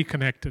vitally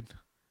connected.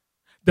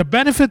 The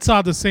benefits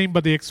are the same,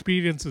 but the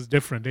experience is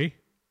different, eh?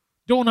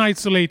 Don't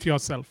isolate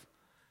yourself.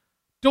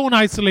 Don't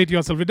isolate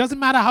yourself. It doesn't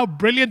matter how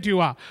brilliant you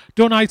are.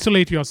 Don't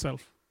isolate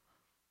yourself.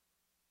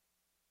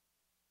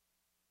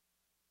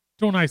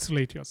 Don't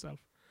isolate yourself.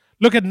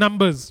 Look at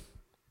Numbers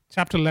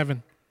chapter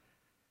 11.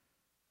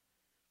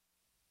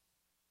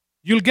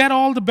 You'll get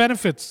all the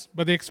benefits,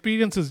 but the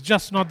experience is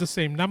just not the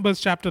same.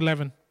 Numbers chapter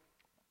 11.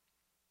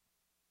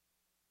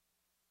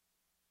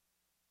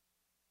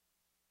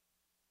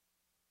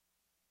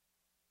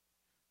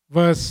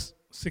 Verse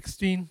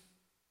 16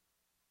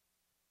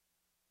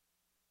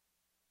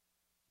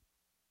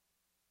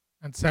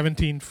 and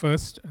 17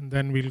 first, and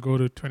then we'll go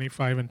to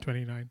 25 and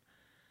 29.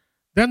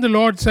 Then the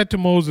Lord said to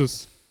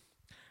Moses,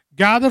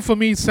 "Gather for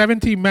me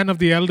 70 men of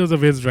the elders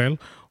of Israel,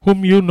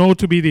 whom you know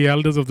to be the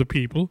elders of the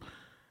people,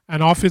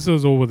 and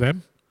officers over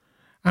them,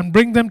 and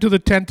bring them to the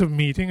tent of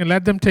meeting, and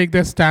let them take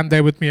their stand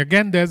there with me."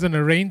 Again, there's an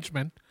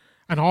arrangement.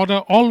 An order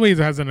always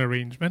has an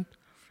arrangement,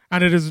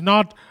 and it is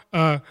not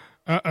a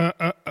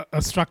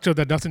structure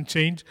that doesn't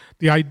change.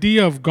 The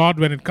idea of God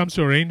when it comes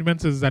to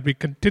arrangements is that we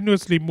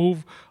continuously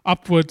move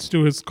upwards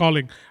to His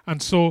calling.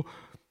 And so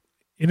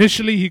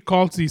initially He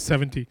calls these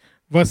 70.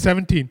 Verse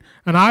 17,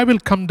 "And I will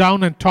come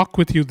down and talk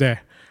with you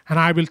there, and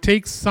I will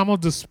take some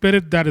of the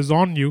Spirit that is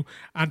on you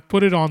and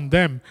put it on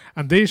them,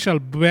 and they shall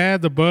bear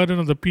the burden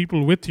of the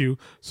people with you,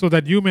 so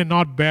that you may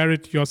not bear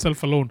it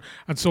yourself alone."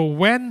 And so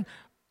when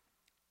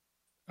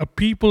a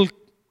people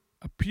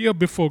appear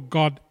before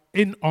God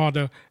in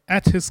order,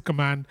 at His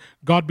command,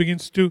 God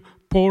begins to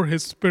pour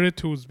His Spirit,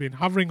 who's been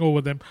hovering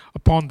over them,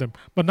 upon them.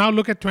 But now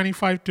look at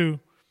 25 to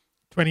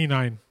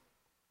 29.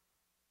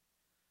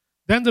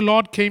 "Then the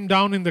Lord came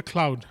down in the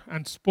cloud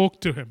and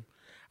spoke to him,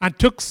 and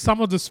took some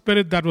of the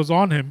Spirit that was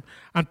on him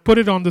and put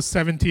it on the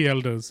 70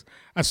 elders.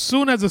 As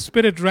soon as the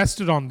Spirit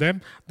rested on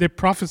them, they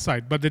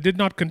prophesied, but they did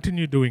not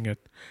continue doing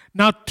it.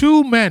 Now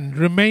 2 men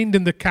remained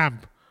in the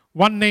camp,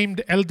 one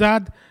named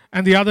Eldad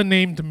and the other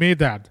named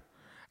Medad.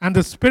 And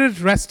the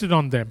Spirit rested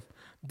on them.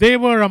 They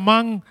were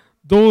among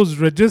those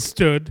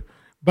registered,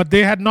 but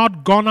they had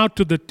not gone out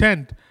to the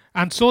tent,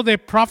 and so they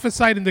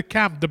prophesied in the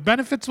camp. The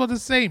benefits were the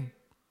same.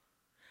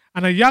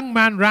 And a young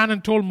man ran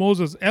and told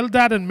Moses,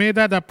 'Eldad and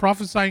Medad are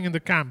prophesying in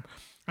the camp.'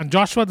 And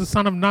Joshua the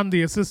son of Nun,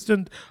 the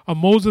assistant of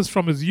Moses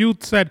from his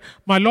youth, said,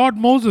 'My lord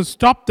Moses,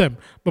 stop them.'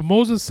 But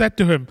Moses said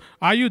to him,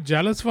 'Are you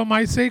jealous for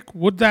my sake?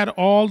 Would that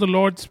all the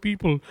Lord's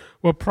people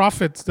were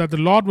prophets, that the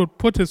Lord would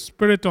put His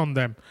Spirit on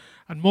them.'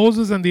 And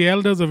Moses and the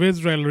elders of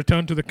Israel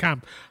returned to the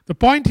camp." The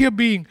point here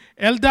being,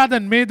 Eldad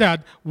and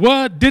Medad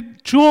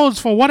chose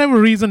for whatever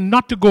reason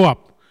not to go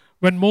up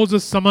when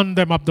Moses summoned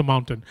them up the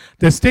mountain.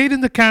 They stayed in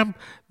the camp.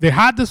 They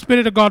had the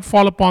Spirit of God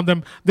fall upon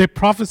them. They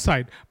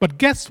prophesied. But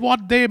guess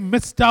what they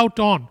missed out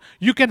on?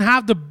 You can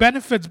have the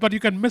benefits, but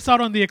you can miss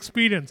out on the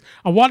experience.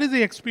 And what is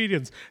the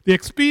experience? The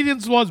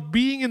experience was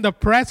being in the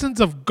presence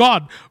of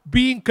God,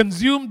 being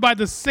consumed by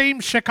the same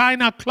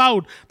Shekinah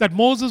cloud that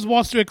Moses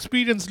was to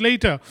experience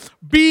later.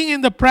 Being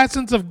in the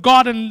presence of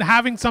God and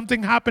having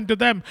something happen to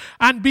them,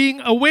 and being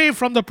away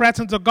from the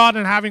presence of God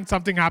and having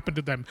something happen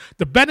to them.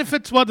 The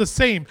benefits were the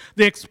same.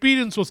 The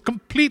experience was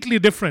completely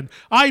different.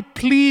 I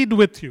plead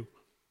with you.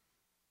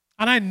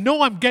 And I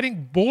know I'm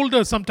getting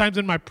bolder sometimes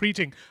in my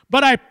preaching,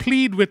 but I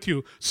plead with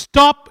you.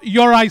 Stop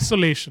your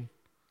isolation.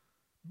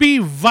 Be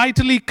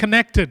vitally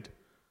connected.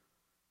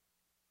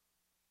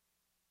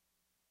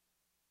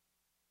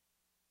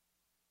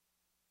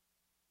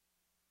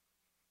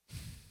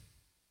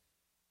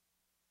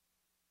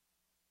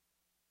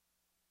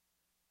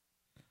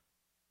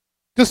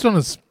 Just on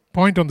a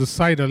point on the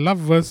side, I love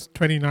verse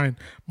 29.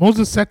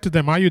 Moses said to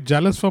them, "Are you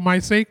jealous for my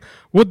sake?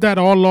 Would that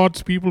all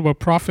Lord's people were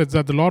prophets,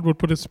 that the Lord would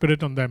put his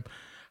Spirit on them."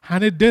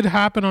 And it did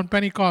happen on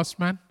Pentecost,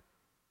 man.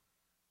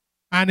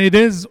 And it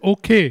is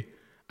okay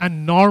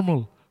and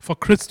normal for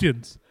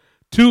Christians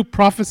to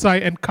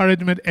prophesy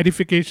encouragement,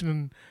 edification,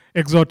 and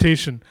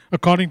exhortation,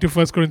 according to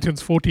 1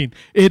 Corinthians 14.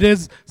 It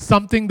is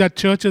something that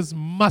churches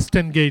must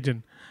engage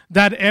in.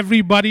 That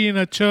everybody in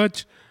a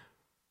church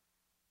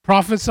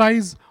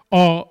prophesies,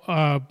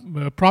 or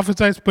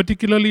prophesies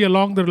particularly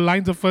along the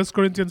lines of 1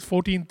 Corinthians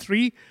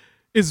 14:3,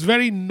 is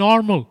very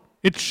normal.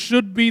 It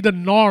should be the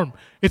norm.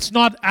 It's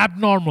not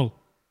abnormal.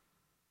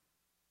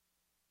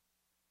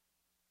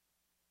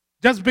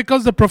 Just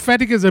because the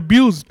prophetic is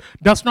abused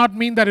does not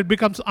mean that it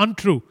becomes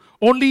untrue.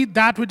 Only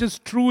that which is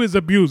true is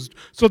abused,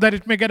 so that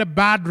it may get a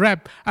bad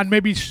rep and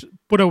maybe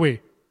put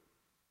away.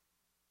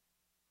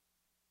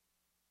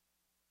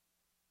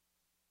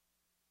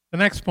 The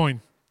next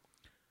point.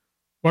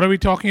 What are we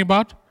talking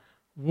about?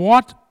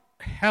 What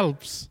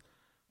helps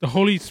the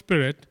Holy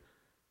Spirit,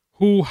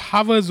 who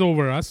hovers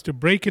over us, to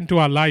break into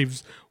our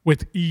lives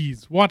with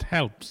ease? What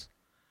helps?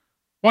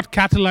 What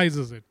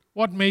catalyzes it?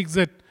 What makes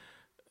it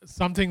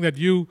something that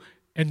you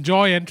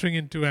enjoy entering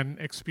into and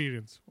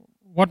experience?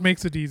 What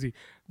makes it easy?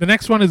 The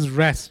next one is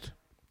rest.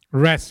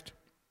 Rest.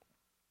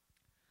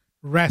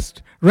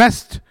 Rest.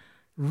 Rest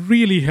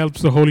really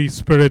helps the Holy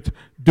Spirit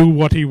do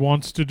what he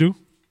wants to do.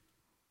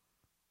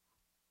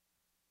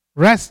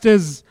 Rest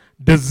is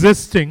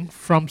desisting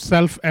from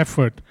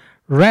self-effort.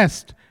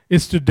 Rest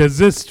is to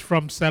desist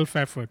from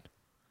self-effort.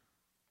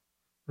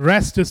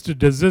 Rest is to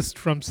desist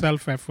from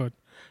self-effort,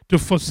 to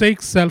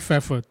forsake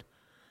self-effort,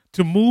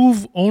 to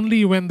move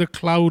only when the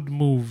cloud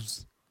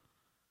moves,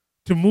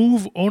 to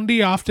move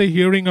only after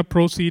hearing a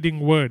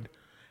proceeding word.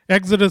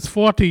 Exodus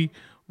 40,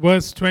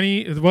 verse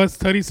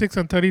 36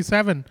 and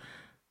 37.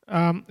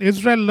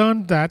 Israel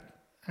learned that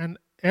and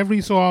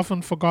every so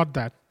often forgot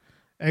that.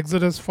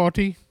 Exodus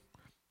 40,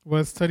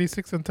 verse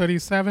 36 and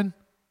 37.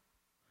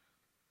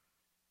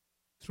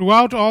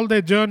 Throughout all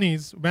their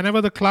journeys, whenever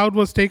the cloud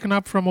was taken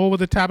up from over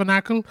the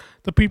tabernacle,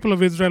 the people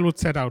of Israel would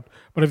set out.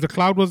 But if the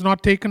cloud was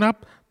not taken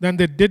up, then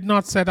they did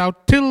not set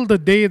out till the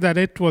day that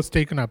it was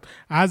taken up.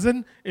 As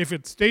in, if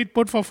it stayed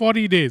put for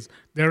 40 days,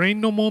 there ain't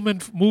no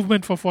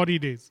movement for 40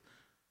 days.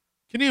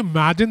 Can you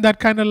imagine that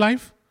kind of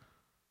life?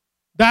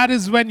 That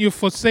is when you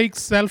forsake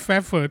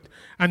self-effort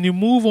and you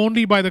move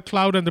only by the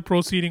cloud and the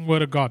proceeding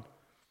word of God.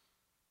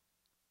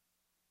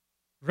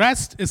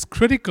 Rest is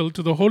critical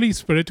to the Holy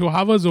Spirit who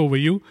hovers over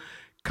you,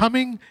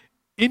 coming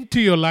into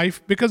your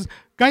life, because,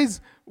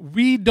 guys,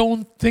 we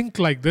don't think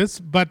like this,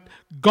 but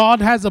God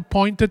has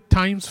appointed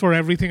times for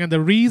everything. And the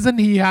reason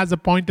he has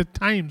appointed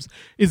times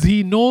is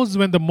he knows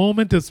when the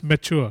moment is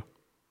mature.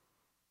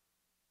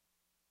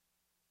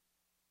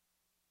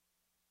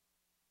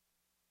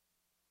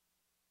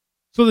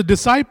 So the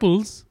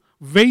disciples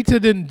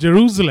waited in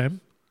Jerusalem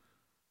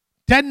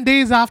 10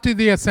 days after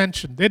the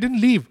ascension. They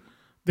didn't leave.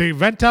 They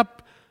went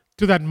up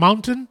to that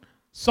mountain,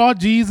 saw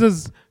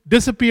Jesus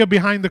disappear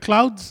behind the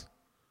clouds,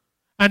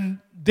 and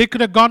they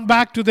could have gone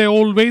back to their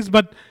old ways,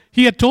 but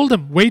he had told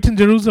them, wait in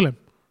Jerusalem.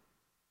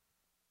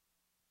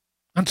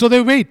 And so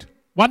they wait.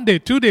 1 day,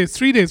 2 days,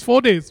 3 days,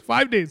 4 days,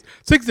 5 days,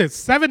 6 days,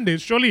 7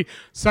 days. Surely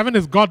 7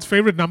 is God's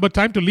favorite number.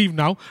 Time to leave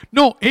now.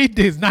 No, 8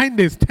 days, 9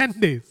 days, 10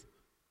 days.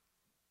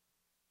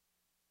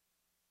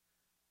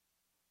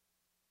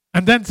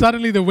 And then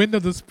suddenly the wind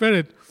of the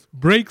Spirit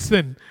breaks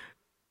in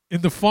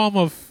the form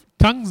of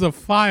tongues of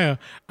fire,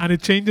 and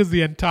it changes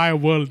the entire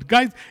world.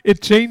 Guys,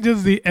 it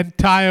changes the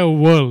entire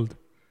world.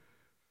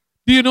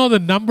 Do you know the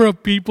number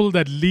of people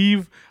that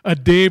leave a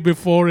day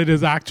before it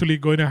is actually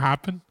going to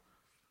happen?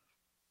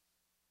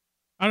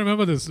 I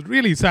remember this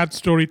really sad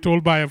story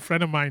told by a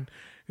friend of mine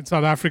in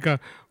South Africa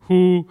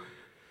who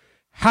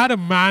had a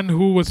man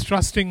who was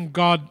trusting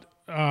God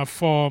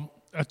for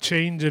a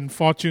change in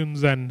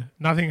fortunes, and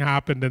nothing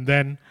happened. And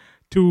then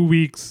 2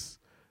 weeks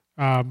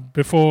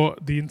before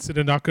the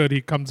incident occurred,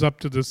 he comes up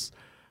to this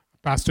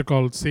pastor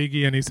called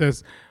Segi and he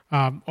says,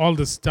 all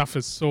this stuff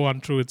is so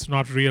untrue, it's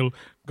not real,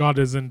 God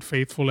isn't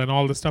faithful and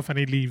all this stuff, and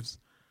he leaves.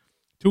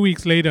 2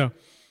 weeks later,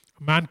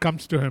 a man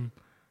comes to him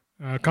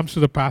comes to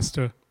the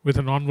pastor with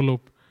an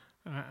envelope,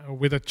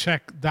 with a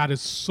check that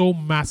is so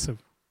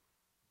massive.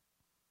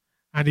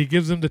 And he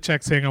gives him the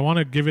check saying, I want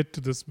to give it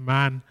to this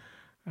man.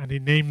 And he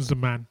names the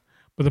man.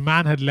 But the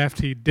man had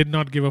left. He did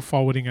not give a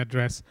forwarding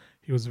address.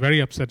 He was very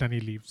upset and he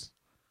leaves.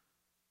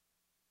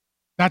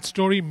 That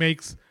story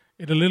makes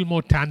it a little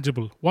more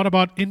tangible. What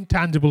about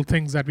intangible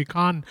things that we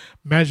can't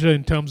measure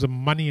in terms of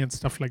money and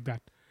stuff like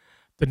that?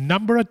 The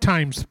number of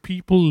times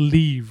people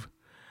leave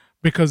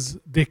because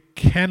they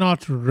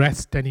cannot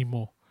rest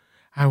anymore.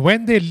 And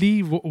when they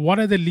leave, what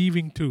are they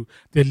leaving to?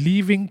 They're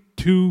leaving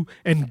to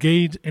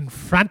engage in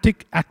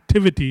frantic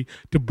activity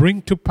to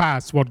bring to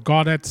pass what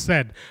God had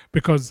said.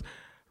 Because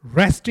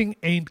resting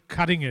ain't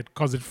cutting it,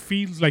 because it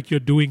feels like you're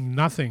doing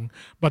nothing.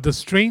 But the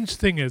strange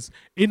thing is,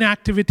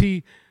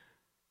 inactivity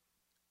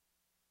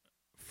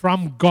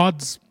from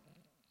God's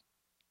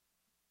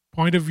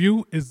point of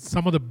view is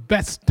some of the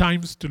best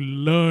times to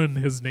learn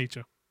His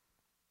nature.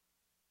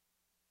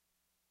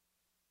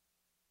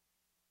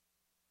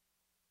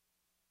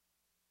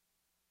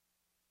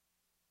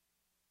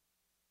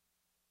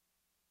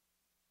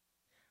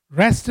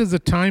 Rest is a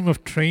time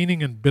of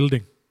training and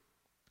building,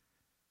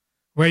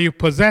 where you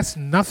possess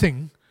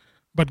nothing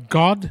but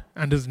God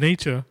and His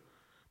nature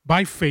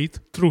by faith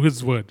through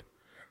His Word.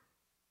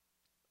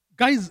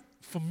 Guys,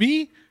 for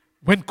me,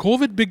 when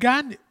COVID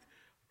began,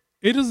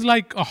 it is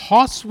like a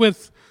horse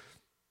with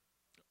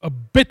a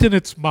bit in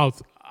its mouth.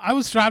 I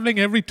was traveling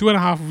every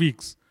 2.5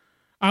 weeks.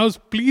 I was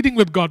pleading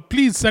with God,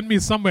 please send me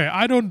somewhere.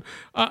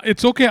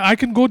 It's okay, I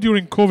can go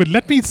during COVID.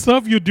 Let me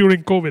serve you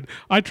during COVID.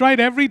 I tried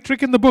every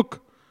trick in the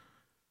book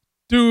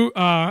to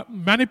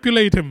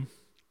manipulate Him.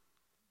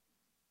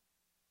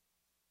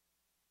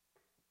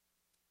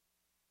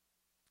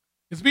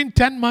 It's been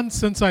 10 months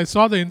since I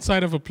saw the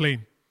inside of a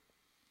plane.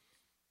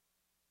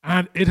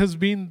 And it has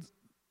been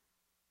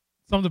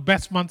some of the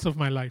best months of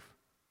my life.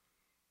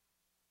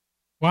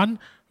 One,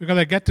 because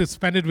I get to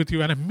spend it with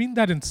you, and I mean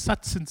that in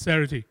such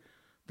sincerity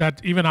that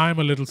even I am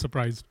a little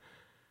surprised.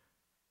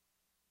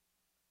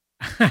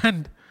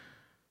 And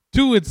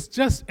two, it's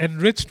just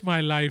enriched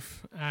my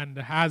life and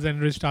has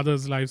enriched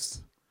others'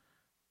 lives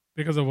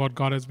because of what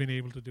God has been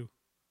able to do.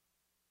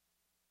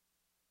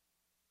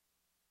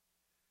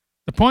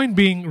 The point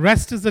being,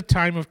 rest is a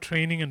time of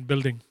training and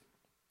building,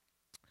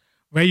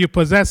 where you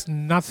possess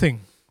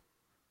nothing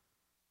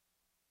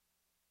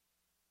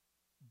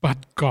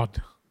but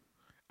God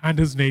and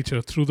His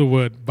nature through the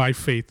Word by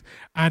faith.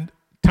 And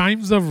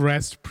times of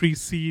rest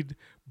precede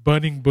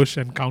burning bush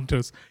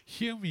encounters.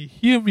 Hear me,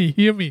 hear me,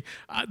 hear me.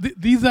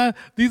 These are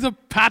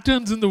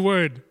patterns in the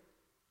Word.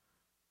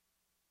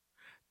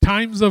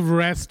 Times of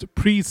rest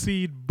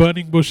precede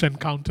burning bush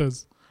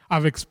encounters.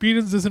 I've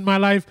experienced this in my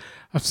life.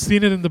 I've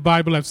seen it in the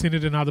Bible. I've seen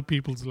it in other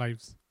people's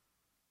lives.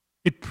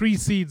 It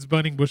precedes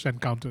burning bush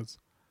encounters.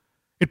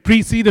 It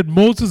preceded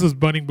Moses'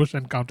 burning bush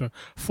encounter,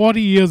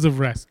 40 years of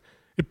rest.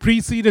 It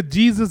preceded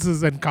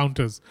Jesus'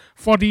 encounters,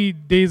 40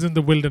 days in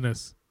the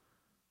wilderness.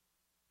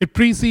 It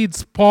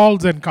precedes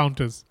Paul's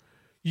encounters,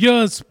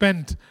 years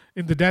spent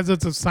in the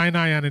deserts of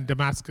Sinai and in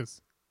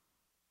Damascus.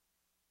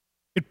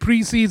 It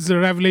precedes the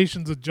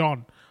revelations of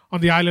John on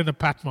the island of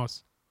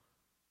Patmos.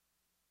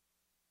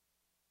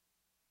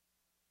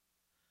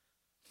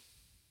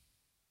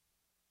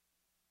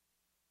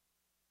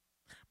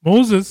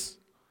 Moses,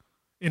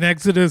 in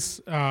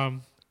Exodus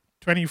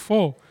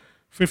 24,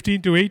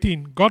 15 to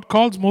 18, God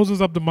calls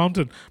Moses up the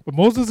mountain. But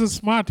Moses is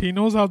smart. He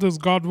knows how this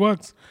God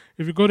works.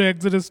 If you go to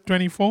Exodus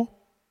 24,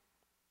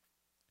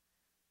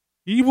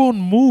 he won't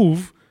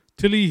move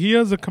till he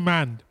hears a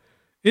command.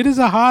 It is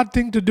a hard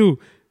thing to do.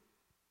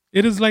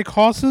 It is like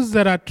horses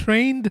that are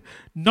trained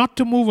not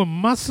to move a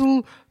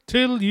muscle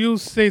till you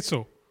say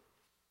so.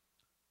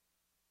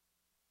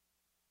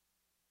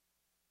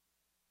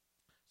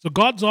 So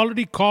God's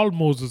already called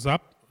Moses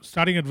up,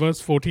 starting at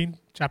verse 14,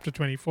 chapter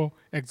 24,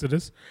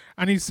 Exodus.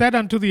 And he said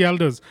unto the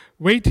elders,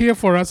 wait here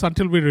for us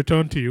until we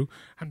return to you.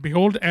 And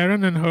behold,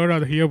 Aaron and Hur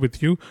are here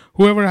with you.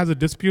 Whoever has a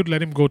dispute,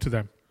 let him go to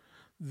them.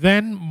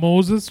 Then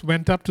Moses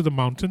went up to the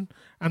mountain,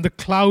 and the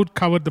cloud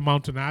covered the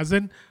mountain. As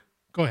in,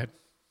 go ahead.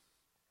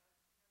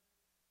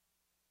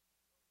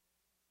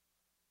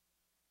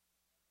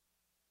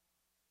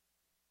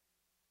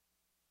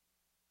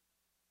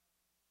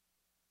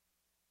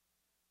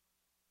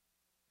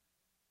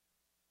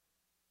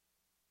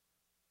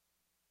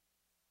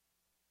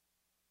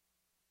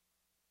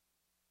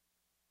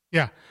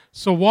 Yeah.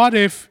 So what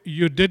if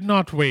you did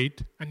not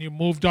wait and you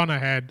moved on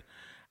ahead,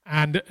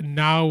 and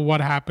now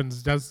what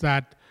happens? Does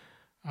that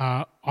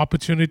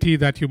opportunity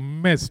that you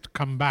missed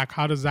come back?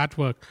 How does that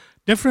work?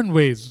 Different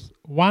ways.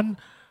 One,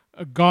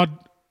 God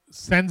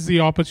sends the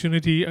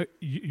opportunity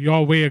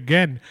your way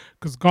again,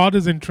 because God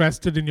is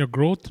interested in your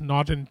growth,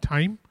 not in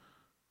time.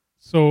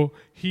 So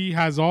He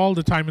has all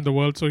the time in the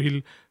world, so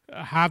He'll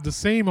have the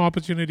same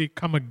opportunity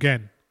come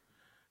again,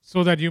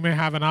 so that you may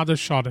have another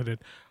shot at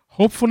it.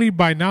 Hopefully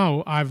by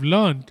now I've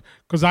learned,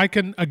 because I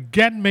can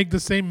again make the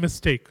same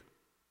mistake.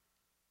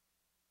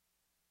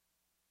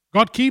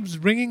 God keeps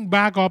bringing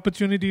back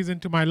opportunities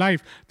into my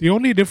life. The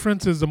only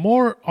difference is the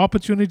more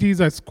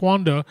opportunities I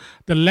squander,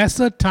 the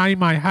lesser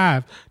time I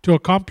have to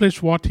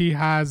accomplish what He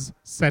has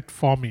set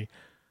for me.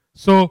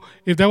 So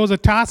if there was a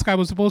task I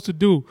was supposed to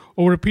do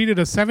over a period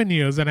of 7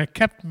 years and I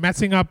kept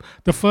messing up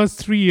the first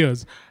 3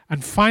 years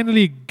and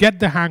finally get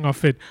the hang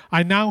of it,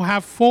 I now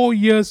have 4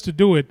 years to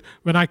do it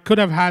when I could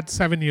have had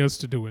 7 years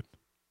to do it.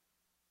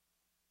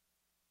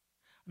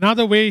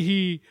 Another way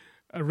He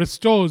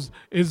restores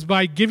is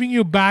by giving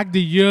you back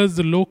the years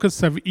the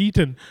locusts have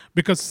eaten,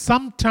 because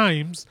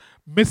sometimes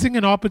missing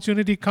an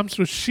opportunity comes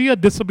through sheer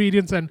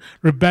disobedience and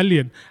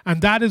rebellion,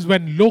 and that is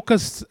when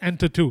locusts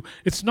enter too.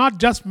 It's not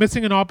just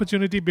missing an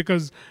opportunity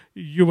because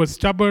you were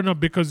stubborn or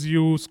because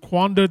you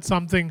squandered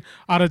something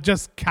out of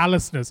just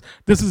callousness.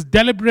 This is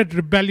deliberate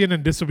rebellion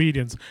and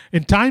disobedience.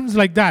 In times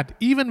like that,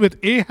 even with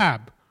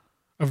Ahab,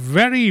 a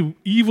very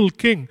evil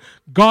king,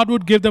 God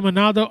would give them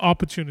another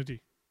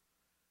opportunity.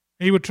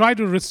 He would try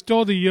to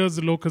restore the years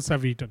the locusts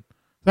have eaten.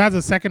 That's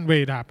the second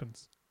way it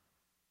happens.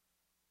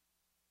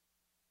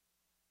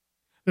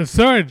 The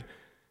third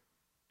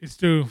is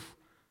to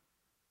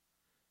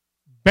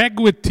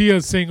beg with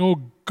tears, saying,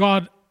 "Oh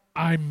God,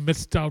 I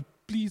missed out.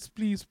 Please,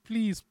 please,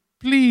 please,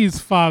 please,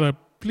 Father,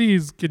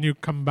 please, can you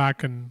come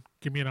back and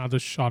give me another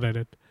shot at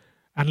it?"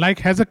 And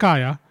like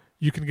Hezekiah,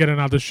 you can get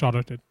another shot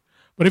at it.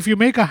 But if you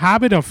make a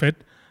habit of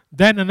it,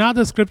 then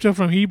another scripture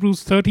from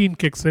Hebrews 13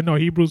 kicks in, or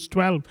Hebrews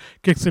 12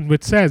 kicks in,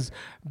 which says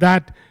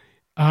that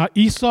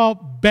Esau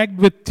begged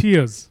with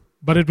tears,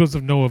 but it was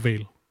of no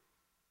avail.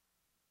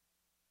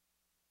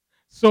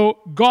 So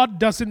God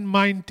doesn't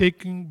mind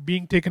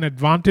being taken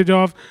advantage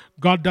of.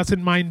 God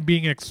doesn't mind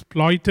being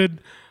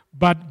exploited,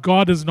 but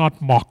God is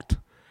not mocked.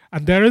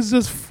 And there is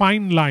this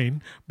fine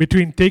line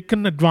between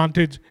taken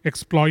advantage,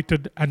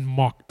 exploited, and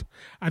mocked.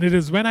 And it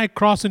is when I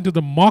cross into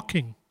the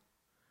mocking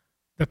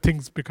that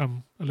things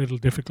become a little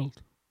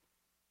difficult.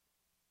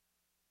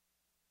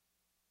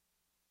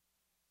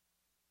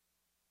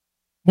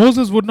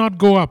 Moses would not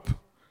go up.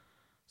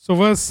 So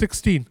verse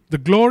 16, the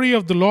glory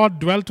of the Lord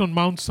dwelt on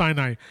Mount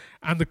Sinai,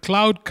 and the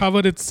cloud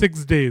covered it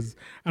 6 days.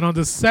 And on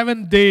the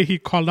 7th day he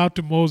called out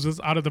to Moses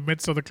out of the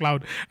midst of the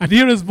cloud. And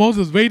here is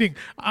Moses waiting.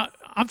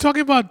 I'm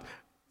talking about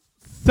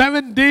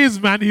 7 days,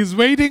 man. He's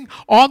waiting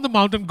on the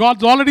mountain.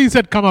 God's already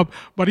said, come up.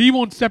 But he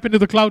won't step into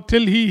the cloud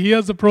till he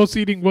hears the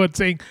proceeding word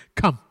saying,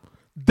 come.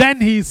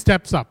 Then he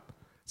steps up.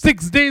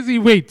 6 days he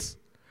waits.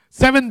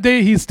 7th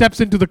day he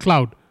steps into the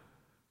cloud.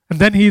 And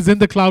then he's in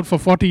the cloud for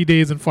 40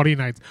 days and 40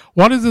 nights.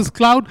 What is this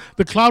cloud?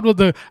 The cloud was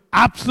the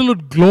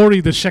absolute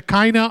glory, the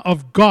Shekinah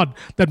of God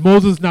that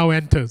Moses now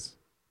enters.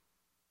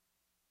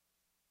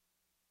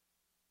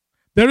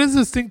 There is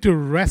this thing to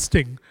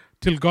resting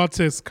till God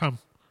says come,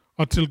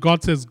 or till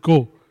God says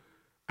go.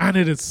 And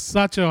it is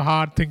such a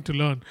hard thing to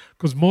learn,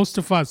 because most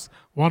of us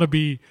want to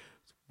be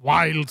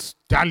wild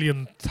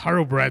stallion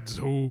thoroughbreds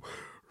who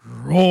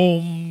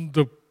roam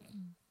the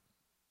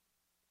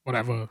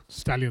whatever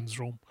stallions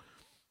roam.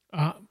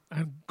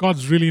 And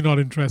God's really not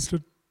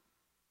interested.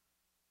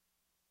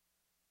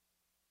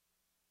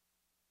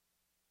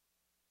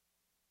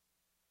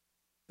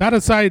 That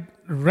aside,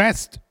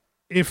 rest,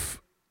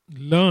 if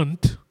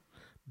learnt,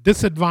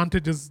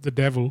 disadvantages the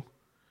devil.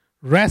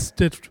 Rest,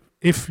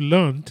 if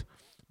learnt,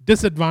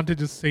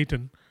 disadvantages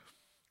Satan,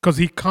 because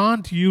he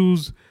can't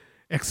use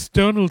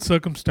external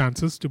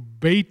circumstances to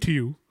bait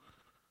you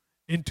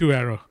into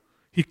error.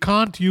 He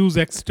can't use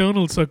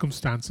external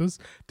circumstances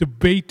to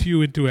bait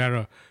you into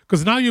error.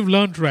 Because now you've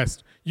learned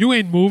rest. You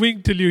ain't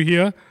moving till you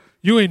hear.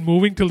 You ain't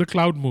moving till the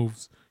cloud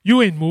moves.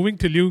 You ain't moving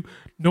till you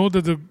know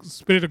that the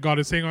Spirit of God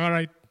is saying, all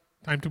right,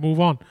 time to move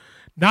on.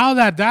 Now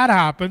that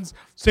happens,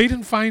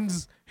 Satan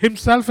finds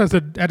himself at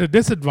a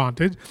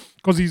disadvantage,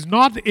 because he's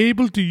not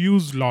able to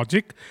use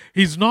logic.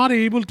 He's not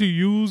able to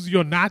use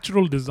your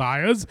natural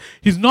desires.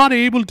 He's not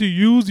able to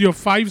use your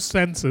 5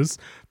 senses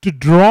to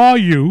draw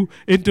you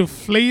into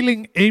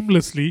flailing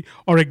aimlessly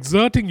or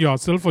exerting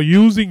yourself or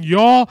using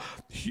your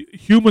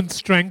human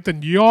strength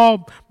and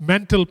your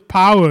mental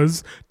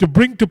powers to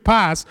bring to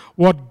pass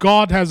what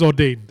God has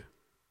ordained.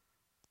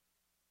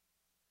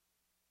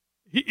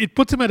 It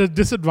puts him at a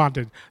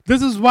disadvantage.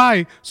 This is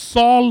why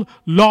Saul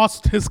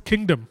lost his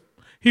kingdom.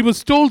 He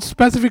was told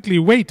specifically,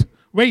 wait,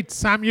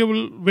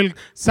 Samuel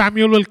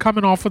will come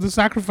and offer the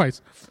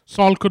sacrifice.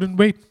 Saul couldn't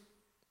wait.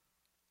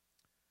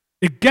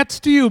 It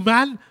gets to you,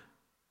 man.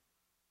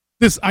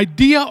 This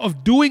idea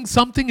of doing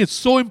something is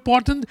so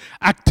important.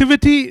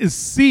 Activity is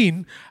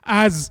seen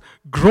as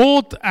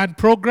growth and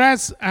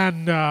progress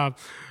and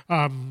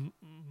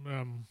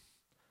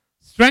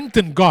strength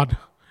in God.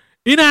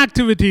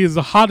 Inactivity is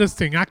the hardest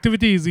thing.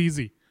 Activity is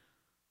easy.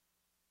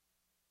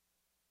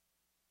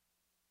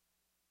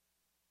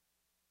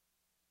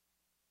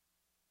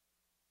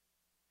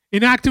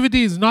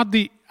 Inactivity is not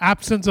the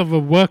absence of a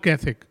work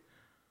ethic.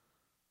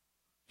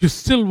 You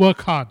still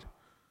work hard.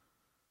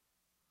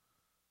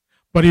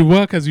 But you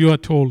work as you are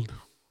told.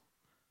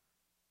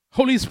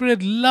 Holy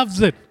Spirit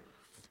loves it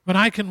when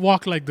I can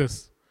walk like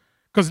this.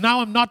 Because now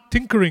I'm not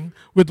tinkering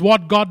with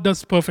what God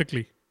does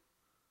perfectly.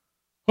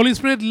 Holy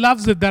Spirit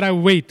loves it that I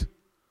wait.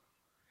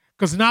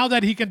 Because now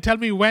that He can tell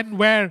me when,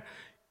 where,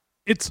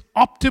 it's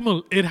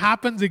optimal. It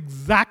happens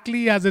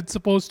exactly as it's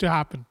supposed to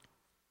happen.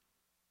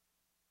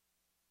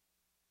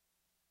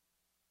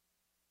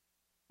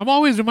 I'm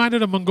always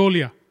reminded of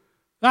Mongolia.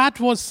 That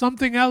was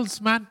something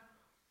else, man.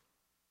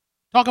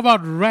 Talk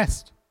about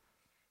rest.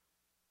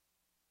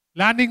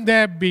 Landing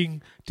there,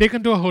 being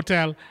taken to a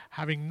hotel,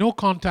 having no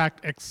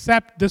contact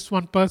except this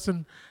one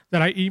person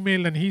that I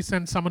emailed, and he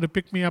sent someone to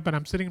pick me up, and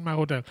I'm sitting in my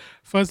hotel.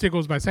 First day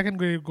goes by, second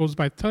day goes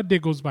by, third day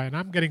goes by, and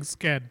I'm getting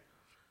scared.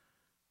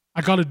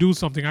 I got to do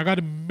something. I got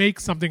to make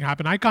something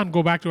happen. I can't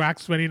go back to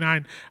Acts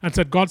 29 and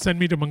said, God sent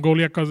me to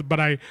Mongolia, but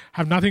I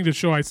have nothing to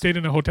show. I stayed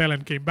in a hotel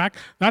and came back.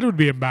 That would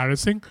be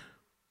embarrassing.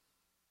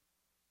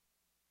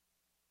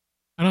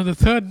 And on the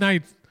third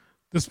night,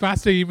 this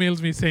pastor emails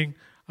me saying,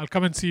 I'll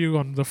come and see you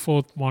on the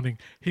fourth morning.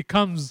 He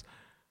comes,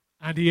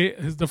 and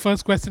the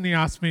first question he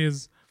asks me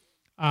is,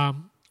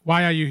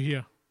 why are you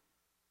here?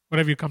 What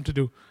have you come to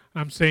do?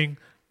 And I'm saying,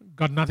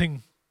 got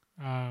nothing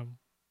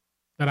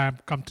that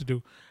I've come to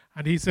do.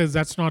 And he says,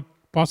 that's not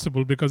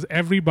possible because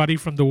everybody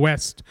from the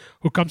West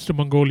who comes to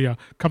Mongolia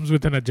comes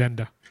with an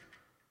agenda.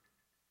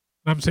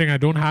 And I'm saying, I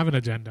don't have an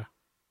agenda.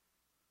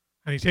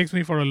 And he takes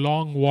me for a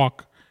long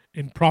walk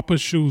in proper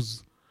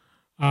shoes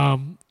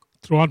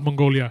throughout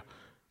Mongolia.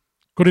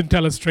 Couldn't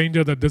tell a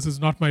stranger that this is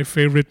not my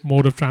favorite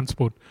mode of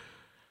transport.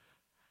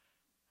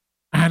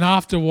 And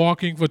after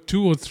walking for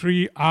 2 or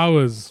 3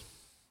 hours,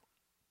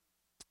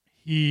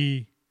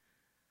 he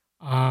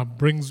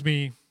brings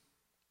me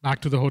back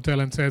to the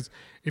hotel and says,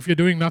 if you're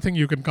doing nothing,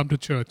 you can come to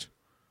church.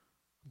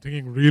 I'm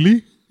thinking,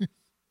 really?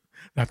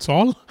 That's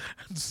all?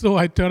 And so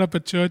I turn up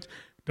at church,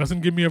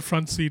 doesn't give me a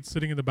front seat,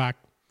 sitting in the back.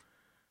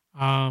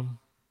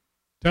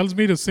 Tells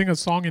me to sing a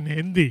song in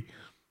Hindi,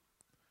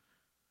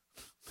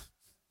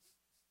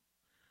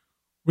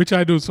 which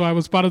I do. So I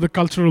was part of the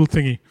cultural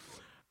thingy.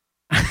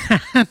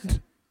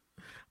 And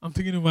I'm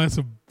thinking to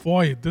myself,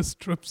 boy, this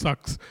trip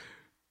sucks.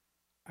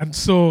 And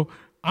so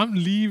I'm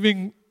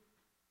leaving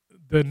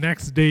the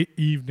next day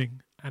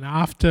evening. And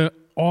after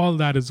all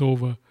that is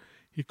over,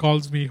 he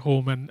calls me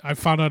home. And I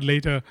found out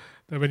later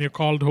that when you're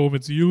called home,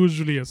 it's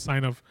usually a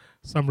sign of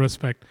some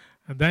respect.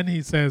 And then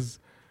he says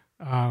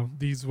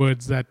these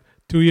words that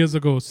 2 years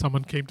ago,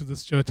 someone came to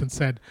this church and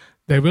said,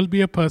 there will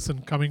be a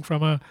person coming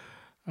from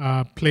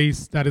a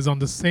place that is on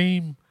the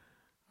same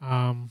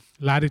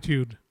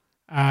latitude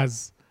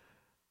as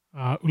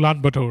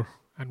Ulaanbaatar.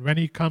 And when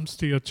he comes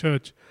to your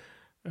church,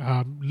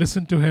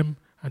 listen to him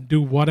and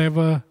do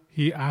whatever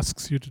he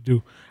asks you to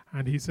do.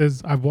 And he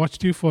says, I've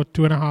watched you for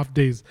 2.5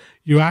 days.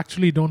 You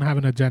actually don't have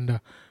an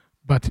agenda,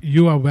 but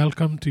you are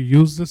welcome to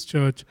use this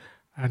church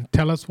and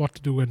tell us what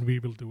to do and we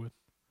will do it.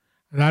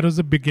 And that was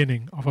the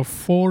beginning of a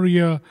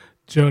 4-year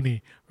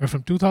journey where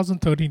from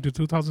 2013 to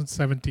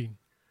 2017,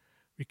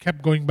 we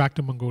kept going back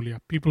to Mongolia.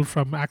 People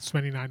from Acts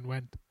 29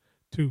 went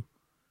too.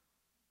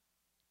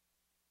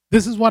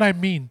 This is what I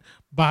mean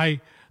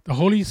by the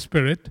Holy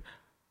Spirit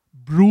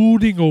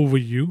brooding over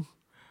you,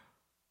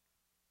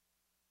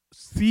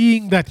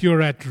 seeing that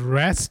you're at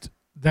rest,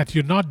 that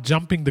you're not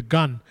jumping the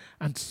gun,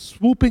 and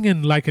swooping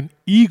in like an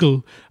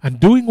eagle and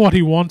doing what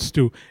he wants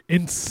to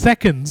in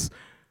seconds.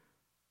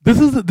 This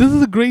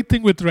is a great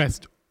thing with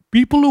rest.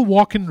 People who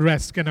walk in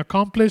rest can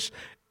accomplish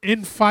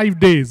in 5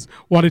 days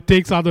what it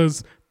takes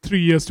others 3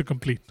 years to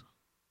complete.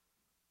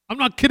 I'm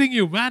not kidding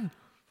you, man.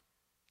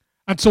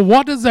 And so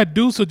what does that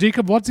do? So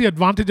Jacob, what's the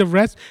advantage of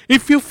rest?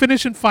 If you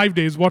finish in 5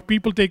 days what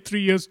people take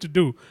 3 years to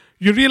do,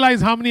 you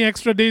realize how many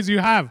extra days you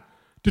have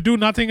to do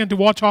nothing and to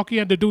watch hockey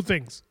and to do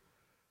things.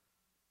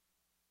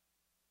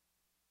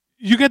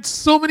 You get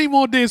so many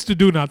more days to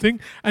do nothing,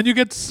 and you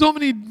get so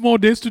many more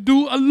days to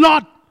do a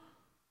lot.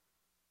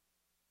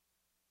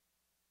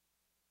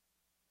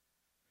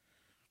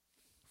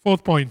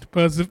 Fourth point,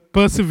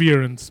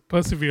 perseverance.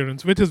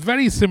 Perseverance, which is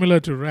very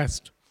similar to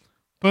rest.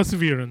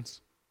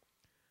 Perseverance.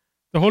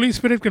 The Holy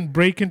Spirit can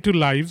break into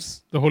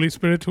lives. The Holy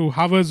Spirit who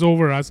hovers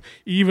over us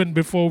even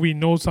before we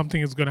know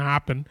something is going to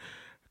happen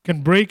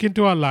can break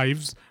into our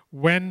lives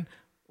when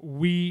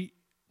we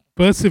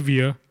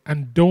persevere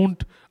and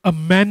don't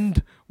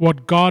amend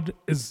what God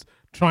is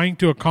trying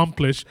to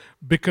accomplish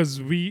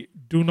because we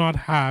do not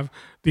have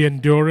the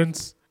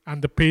endurance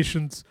and the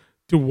patience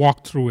to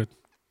walk through it.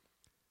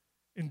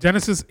 In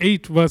Genesis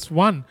 8 verse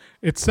 1,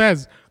 it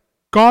says,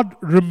 God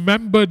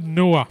remembered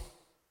Noah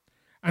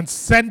and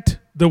sent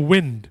the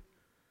wind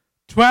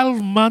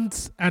 12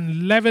 months and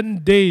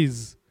 11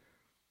 days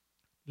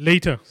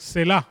later.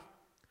 Selah.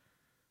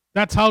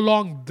 That's how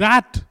long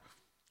that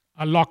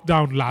a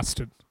lockdown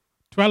lasted.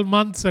 12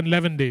 months and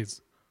 11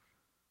 days.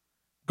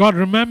 God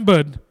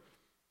remembered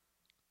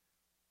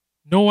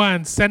Noah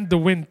and sent the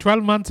wind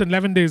 12 months and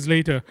 11 days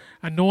later,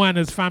 and Noah and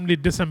his family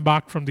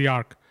disembarked from the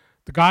ark.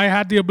 The guy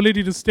had the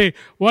ability to stay.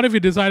 What if he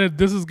decided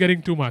this is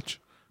getting too much?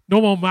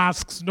 No more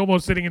masks, no more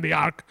sitting in the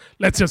ark.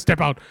 Let's just step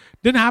out.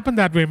 Didn't happen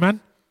that way, man.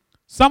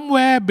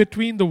 Somewhere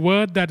between the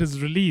word that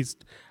is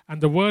released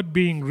and the word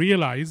being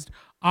realized,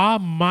 our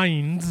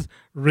minds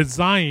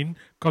resign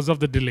because of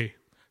the delay.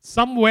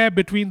 somewhere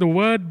between the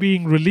word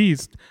being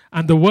released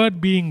and the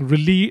word being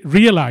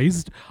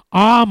realized,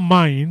 our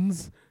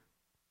minds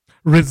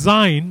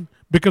resign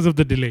because of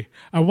the delay.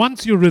 And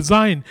once you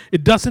resign,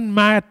 it doesn't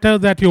matter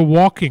that you're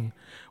walking.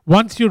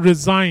 Once you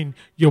resign,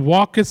 your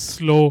walk is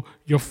slow,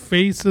 your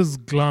face is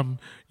glum,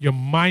 your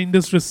mind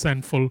is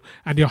resentful,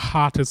 and your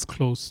heart is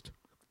closed.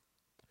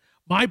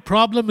 My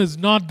problem is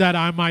not that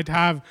I might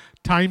have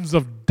times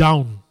of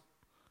down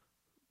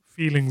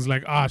feelings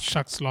like,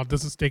 shucks, Lord,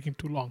 this is taking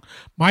too long.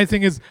 My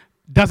thing is,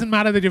 doesn't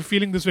matter that you're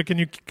feeling this way. Can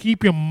you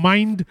keep your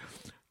mind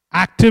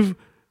active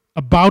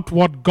about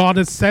what God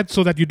has said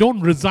so that you don't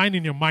resign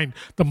in your mind?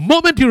 The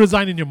moment you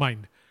resign in your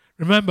mind,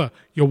 remember,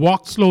 your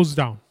walk slows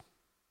down.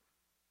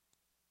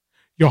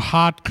 Your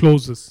heart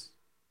closes.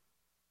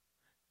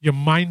 Your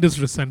mind is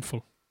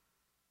resentful.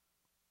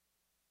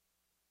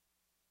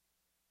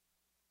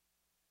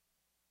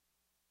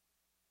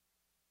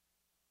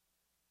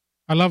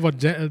 I love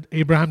what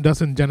Abraham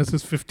does in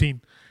Genesis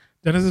 15.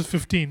 Genesis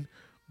 15,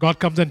 God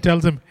comes and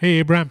tells him, hey,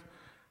 Abraham,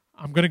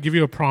 I'm going to give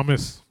you a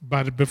promise,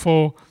 but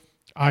before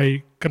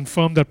I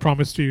confirm that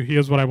promise to you,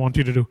 here's what I want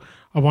you to do.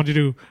 I want you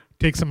to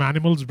take some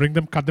animals, bring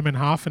them, cut them in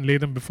half, and lay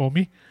them before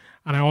me.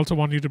 And I also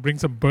want you to bring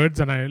some birds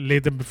and I lay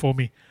them before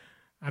me.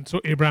 And so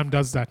Abraham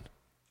does that.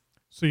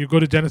 So you go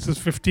to Genesis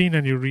 15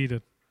 and you read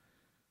it.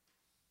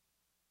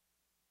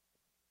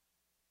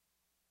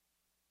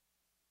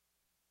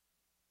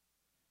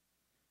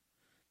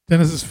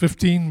 Genesis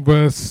 15,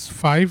 verse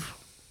 5.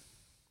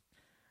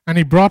 And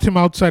he brought him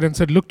outside and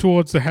said, look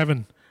towards the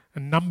heaven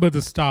and number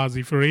the stars.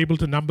 If you're able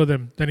to number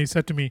them, then he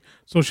said to me,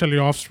 so shall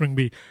your offspring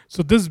be.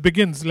 So this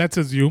begins, let's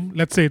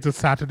say it's a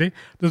Saturday.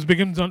 This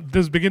begins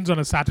on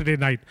a Saturday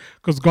night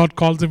because God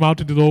calls him out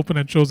into the open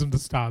and shows him the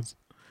stars.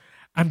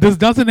 And this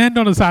doesn't end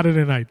on a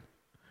Saturday night.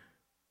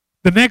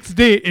 The next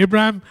day,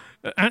 Abraham,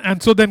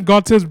 and so then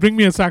God says, bring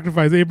me a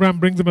sacrifice. Abraham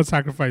brings him a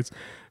sacrifice.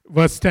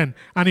 Verse 10,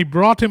 and he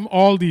brought him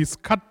all these,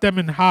 cut them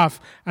in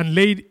half, and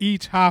laid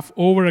each half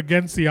over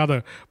against the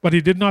other. But he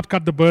did not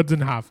cut the birds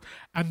in half.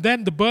 And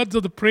then the birds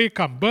of the prey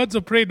come. Birds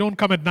of prey don't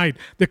come at night.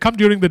 They come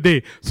during the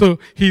day. So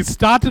he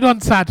started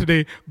on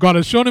Saturday. God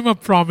has shown him a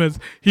promise.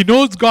 He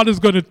knows God is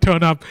going to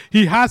turn up.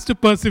 He has to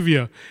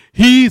persevere.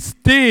 He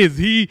stays.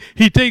 He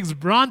takes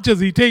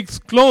branches. He takes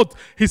clothes.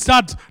 He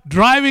starts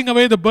driving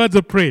away the birds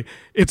of prey.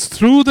 It's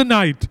through the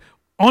night.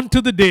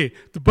 Onto the day,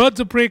 the birds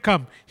of prey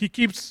come. He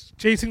keeps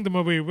chasing them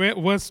away.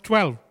 Verse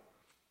 12.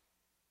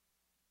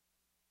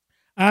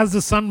 As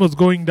the sun was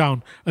going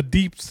down, a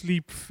deep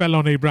sleep fell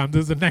on Abraham.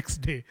 This is the next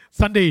day,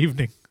 Sunday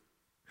evening.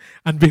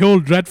 And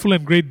behold, dreadful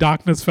and great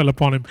darkness fell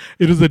upon him.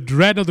 It is the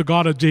dread of the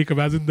God of Jacob,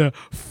 as in the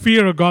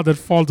fear of God that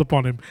falls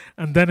upon him.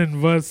 And then in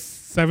verse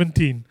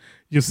 17,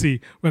 you see,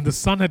 when the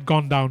sun had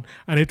gone down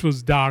and it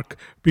was dark,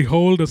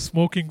 behold, a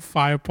smoking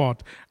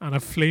firepot and a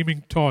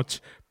flaming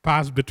torch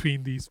passed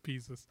between these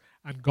pieces.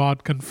 And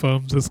God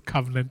confirms his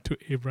covenant to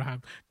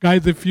Abraham.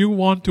 Guys, if you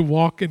want to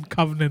walk in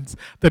covenants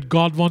that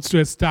God wants to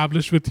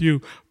establish with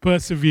you,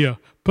 persevere,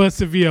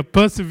 persevere,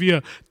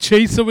 persevere.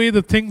 Chase away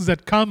the things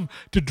that come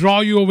to draw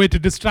you away, to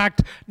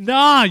distract.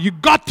 You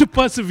got to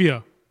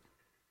persevere.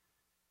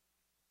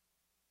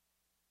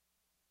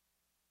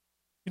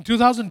 In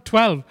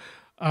 2012,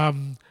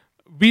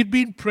 we'd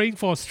been praying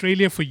for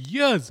Australia for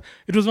years.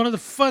 It was one of the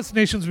first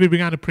nations we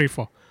began to pray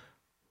for.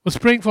 Was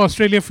praying for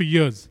Australia for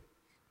years.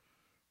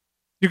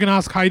 You can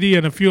ask Heidi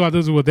and a few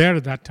others who were there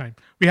at that time.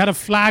 We had a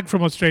flag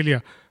from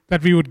Australia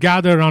that we would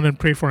gather around and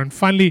pray for, and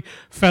finally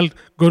felt,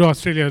 go to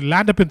Australia,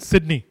 land up in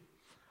Sydney.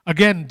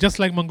 Again, just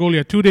like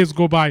Mongolia, 2 days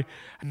go by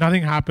and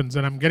nothing happens,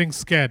 and I'm getting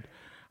scared.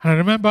 And I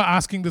remember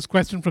asking this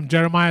question from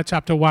Jeremiah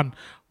chapter 1,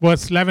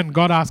 verse 11,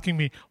 God asking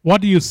me,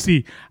 what do you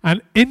see?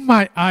 And in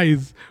my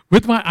eyes,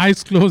 with my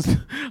eyes closed,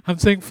 I'm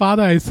saying,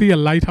 Father, I see a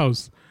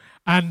lighthouse.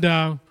 And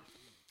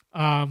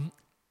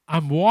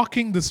I'm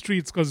walking the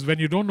streets, because when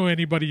you don't know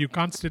anybody, you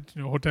can't sit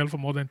in a hotel for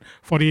more than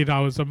 48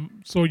 hours.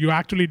 So you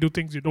actually do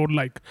things you don't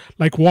like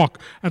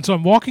walk. And so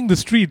I'm walking the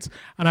streets,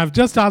 and I've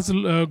just asked,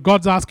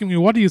 God's asking me,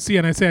 what do you see?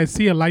 And I say, I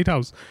see a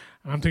lighthouse.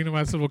 And I'm thinking to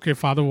myself, okay,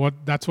 Father,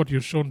 that's what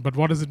you've shown, but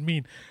what does it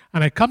mean?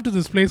 And I come to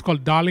this place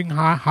called Darling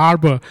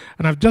Harbour,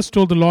 and I've just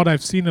told the Lord I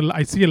see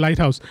a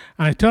lighthouse.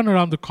 And I turn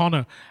around the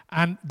corner,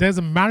 and there's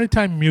a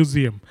maritime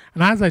museum.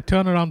 And as I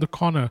turn around the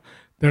corner,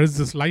 there is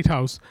this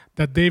lighthouse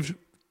that they've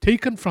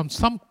taken from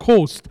some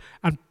coast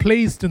and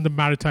placed in the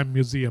Maritime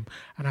Museum.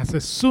 And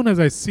as soon as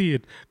I see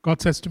it,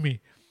 God says to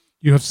me,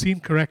 you have seen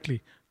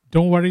correctly.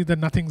 Don't worry that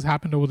nothing's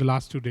happened over the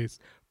last 2 days.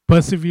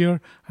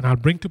 Persevere, and I'll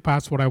bring to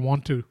pass what I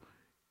want to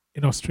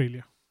in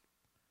Australia.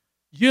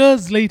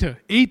 Years later,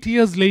 8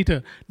 years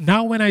later,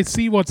 now when I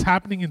see what's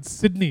happening in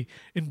Sydney,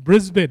 in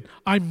Brisbane,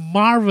 I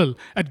marvel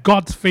at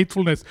God's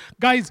faithfulness.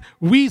 Guys,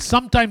 we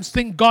sometimes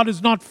think God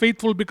is not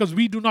faithful because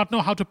we do not know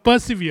how to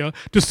persevere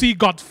to see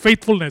God's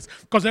faithfulness.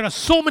 Because there are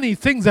so many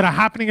things that are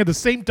happening at the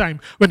same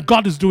time when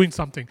God is doing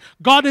something.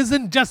 God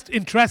isn't just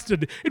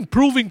interested in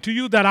proving to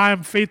you that I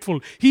am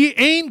faithful. He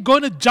ain't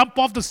going to jump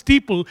off the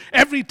steeple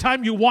every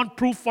time you want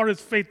proof for his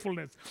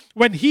faithfulness.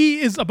 When he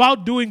is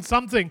about doing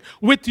something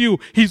with you,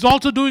 he's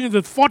also doing it at the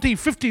with 40,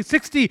 50,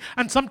 60,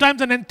 and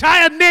sometimes an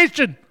entire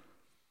nation.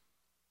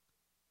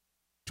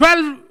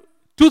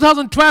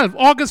 2012,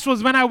 August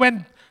was when I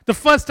went the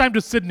first time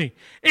to Sydney.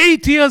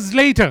 8 years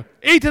later,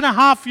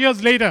 8.5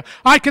 years later,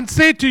 I can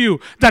say to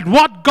you that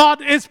what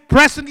God is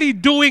presently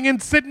doing in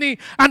Sydney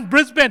and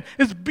Brisbane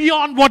is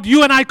beyond what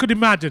you and I could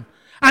imagine.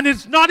 And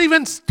it's not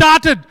even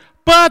started.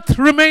 Perth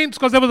remains,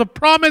 because there was a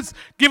promise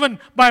given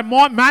by a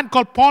man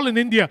called Paul in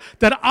India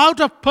that out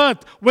of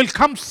Perth will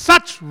come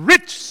such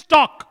rich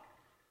stock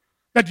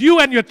that you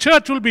and your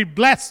church will be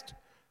blessed.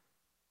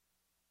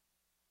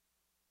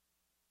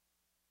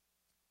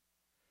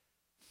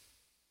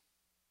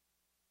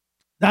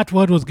 That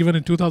word was given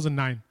in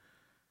 2009.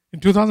 In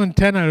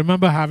 2010, I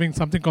remember having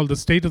something called the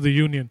State of the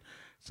Union.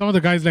 Some of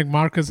the guys like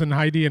Marcus and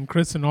Heidi and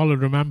Chris and all will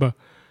remember,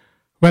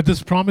 where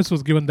this promise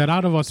was given that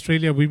out of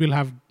Australia we will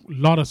have a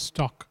lot of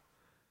stock.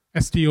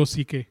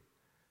 S-T-O-C-K.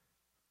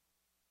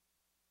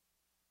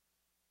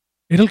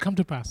 It'll come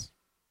to pass.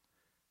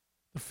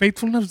 The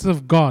faithfulness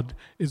of God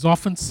is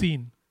often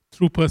seen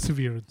through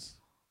perseverance.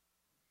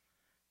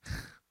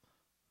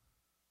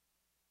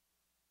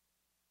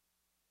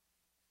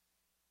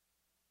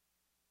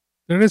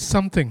 There is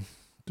something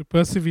to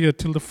persevere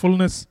till the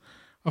fullness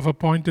of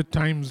appointed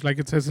times, like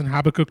it says in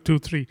Habakkuk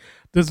 2:3.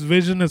 This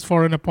vision is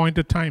for an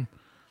appointed time.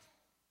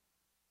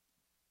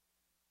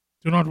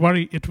 Do not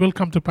worry, it will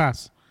come to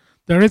pass.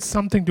 There is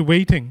something to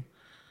waiting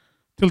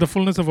till the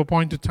fullness of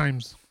appointed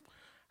times.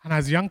 And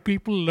as young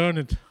people learn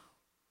it,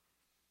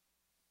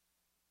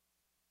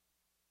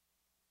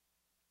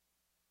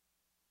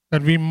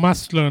 that we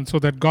must learn so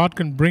that God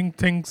can bring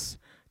things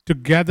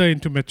together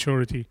into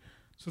maturity.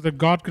 So that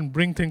God can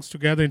bring things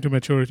together into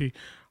maturity.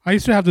 I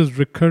used to have this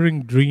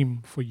recurring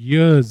dream for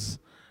years,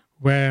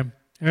 where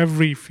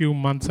every few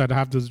months I'd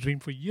have this dream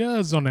for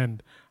years on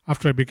end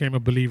after I became a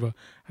believer.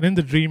 And in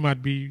the dream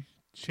I'd be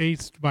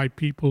chased by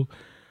people,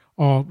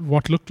 or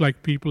what looked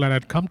like people, and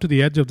I'd come to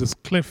the edge of this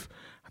cliff,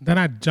 and then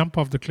I'd jump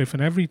off the cliff.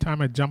 And every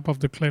time I jump off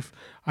the cliff,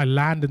 I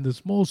land in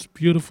this most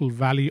beautiful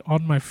valley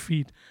on my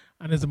feet.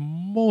 And it's the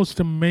most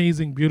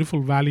amazing,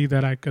 beautiful valley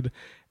that I could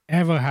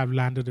ever have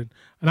landed in.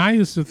 And I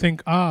used to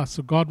think,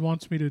 so God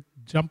wants me to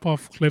jump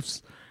off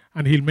cliffs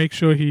and He'll make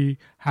sure He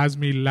has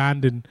me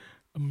land in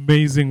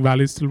amazing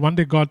valleys. Till one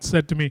day God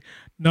said to me,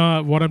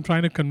 no, what I'm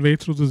trying to convey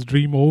through this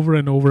dream over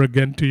and over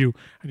again to you,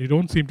 and you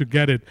don't seem to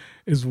get it,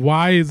 is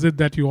why is it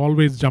that you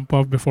always jump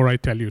off before I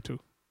tell you to?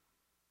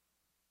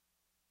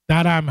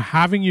 That I'm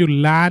having you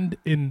land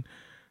in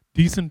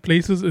decent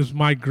places is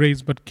my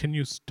grace, but can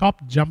you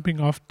stop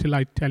jumping off till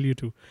I tell you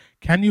to?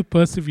 Can you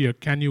persevere?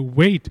 Can you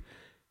wait?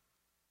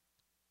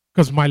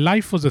 Because my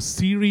life was a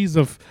series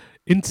of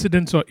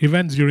incidents or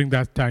events during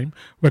that time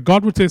where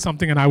God would say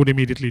something and I would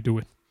immediately do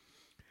it.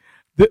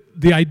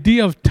 The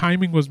idea of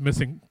timing was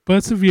missing.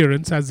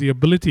 Perseverance has the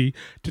ability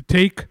to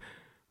take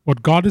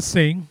what God is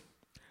saying,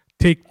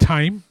 take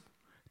time,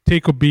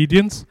 take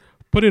obedience,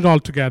 put it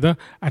all together,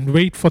 and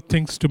wait for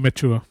things to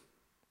mature.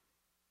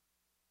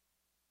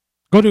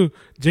 Go to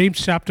James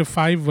chapter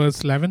 5,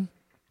 verse 11.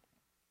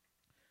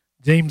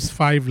 James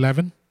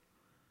 5:11.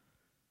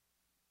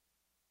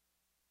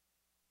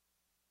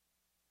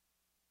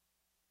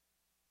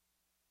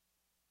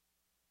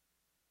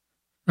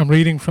 I'm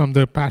reading from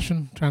the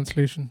Passion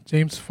Translation,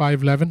 James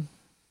 5:11.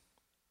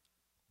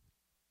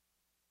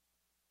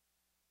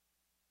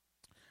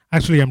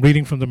 Actually, I'm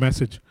reading from the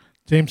Message.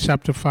 James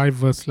chapter 5,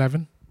 verse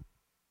 11.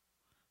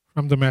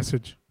 From the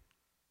Message.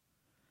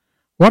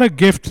 What a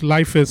gift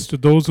life is to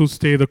those who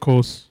stay the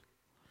course.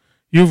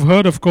 You've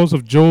heard, of course,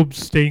 of Job's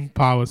staying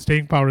power.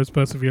 Staying power is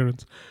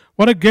perseverance.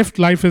 What a gift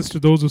life is to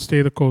those who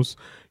stay the course.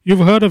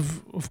 You've heard,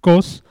 of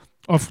course,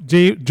 of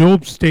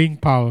Job's staying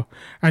power.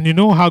 And you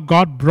know how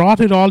God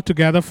brought it all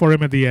together for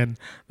him at the end.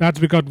 That's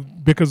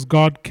because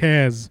God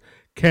cares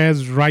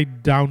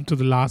right down to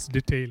the last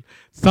detail.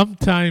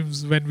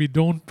 Sometimes when we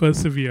don't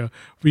persevere,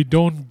 we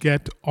don't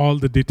get all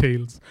the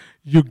details.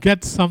 You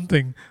get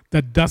something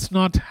that does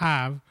not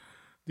have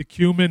the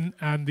cumin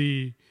and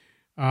the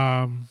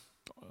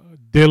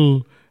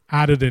dill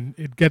added in.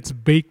 It gets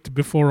baked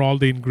before all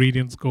the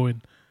ingredients go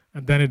in,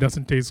 and then it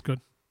doesn't taste good.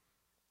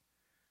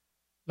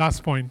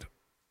 Last point.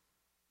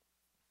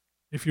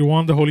 If you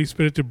want the Holy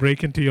Spirit to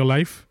break into your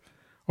life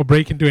or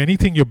break into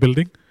anything you're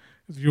building,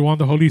 if you want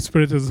the Holy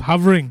Spirit is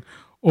hovering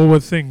over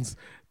things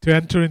to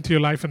enter into your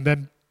life and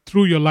then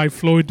through your life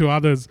flow into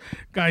others.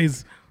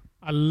 Guys,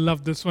 I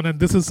love this one. And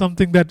this is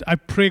something that I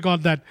pray,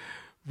 God, that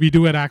we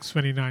do at Acts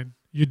 29.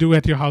 You do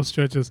at your house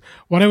churches.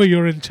 Whatever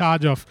you're in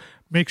charge of,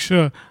 make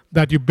sure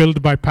that you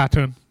build by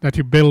pattern.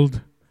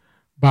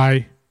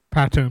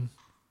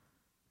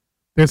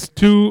 There's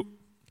two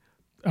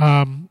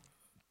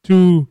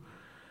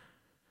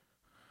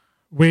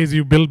ways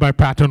you build by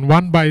pattern.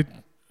 One, by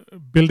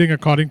building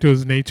according to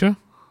His nature.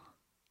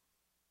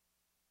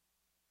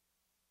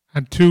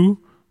 And two,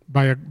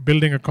 by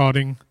building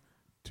according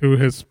to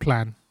His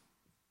plan.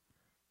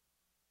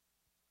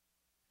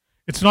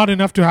 It's not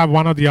enough to have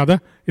one or the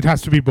other. It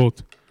has to be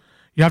both.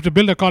 You have to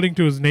build according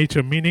to His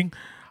nature, meaning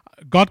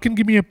God can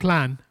give me a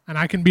plan, and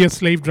I can be a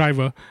slave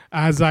driver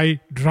as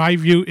I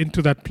drive you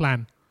into that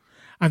plan.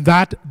 And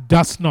that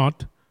does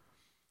not,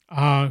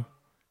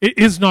 it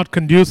is not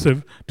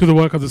conducive to the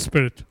work of the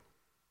Spirit.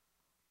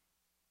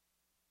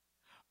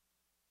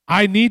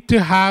 I need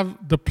to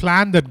have the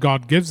plan that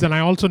God gives, and I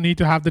also need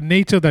to have the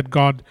nature that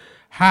God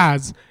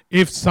has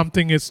if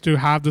something is to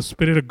have the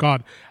Spirit of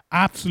God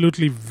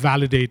absolutely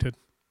validated.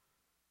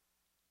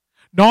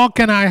 Nor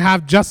can I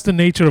have just the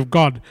nature of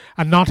God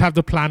and not have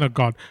the plan of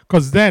God,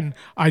 because then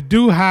I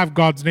do have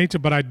God's nature,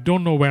 but I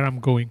don't know where I'm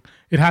going.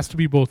 It has to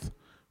be both.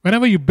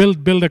 Whenever you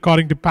build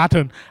according to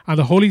pattern, and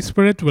the Holy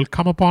Spirit will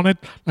come upon it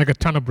like a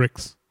ton of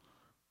bricks.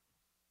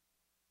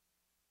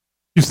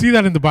 You see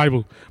that in the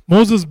Bible.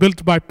 Moses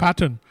built by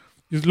pattern.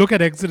 You look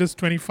at Exodus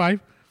 25.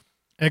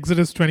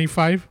 Exodus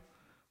 25,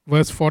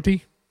 verse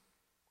 40.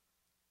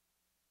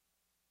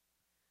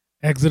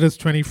 Exodus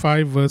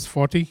 25, verse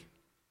 40.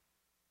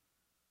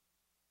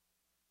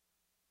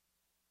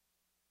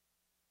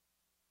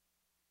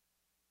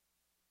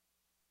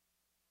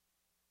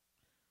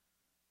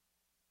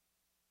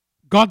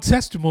 God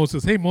says to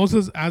Moses, hey,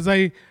 Moses, as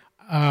I...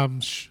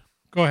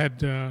 go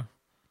ahead.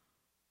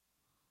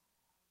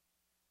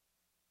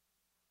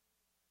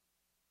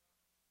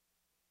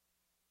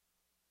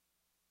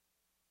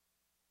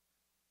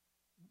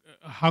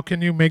 How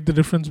can you make the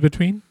difference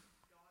between?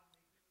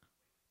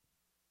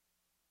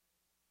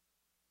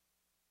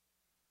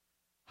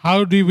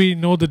 How do we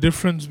know the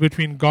difference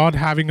between God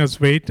having us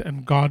wait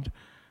and God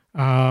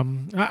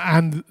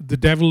and the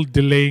devil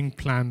delaying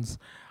plans?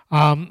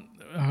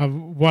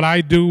 What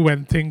I do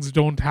when things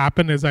don't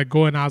happen is I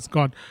go and ask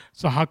God,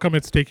 so how come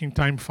it's taking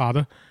time,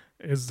 Father?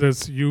 Is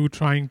this you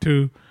trying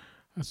to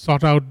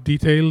sort out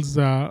details,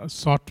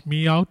 sort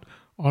me out?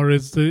 Or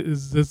is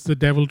this the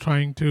devil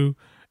trying to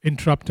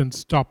interrupt and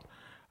stop?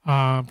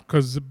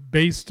 Because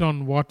based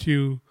on what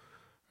you,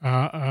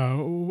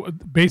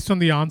 based on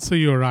the answer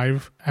you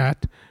arrive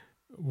at,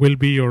 will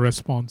be your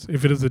response.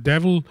 If it is the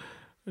devil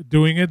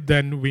doing it,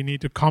 then we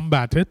need to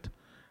combat it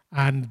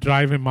and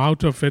drive him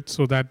out of it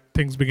so that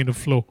things begin to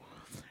flow.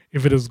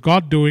 If it is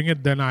God doing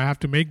it, then I have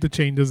to make the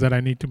changes that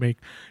I need to make.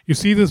 You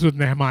see this with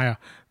Nehemiah.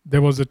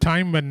 There was a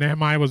time when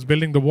Nehemiah was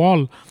building the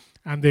wall,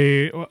 and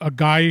a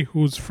guy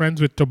who's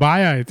friends with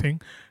Tobiah, I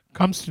think,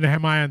 comes to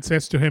Nehemiah and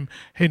says to him,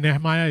 hey,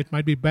 Nehemiah, it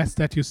might be best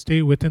that you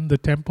stay within the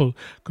temple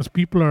because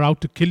people are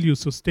out to kill you,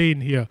 so stay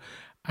in here.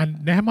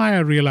 And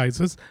Nehemiah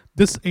realizes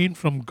this ain't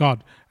from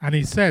God. And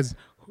he says,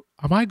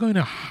 am I going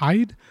to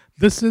hide?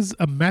 This is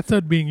a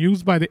method being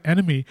used by the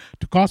enemy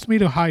to cause me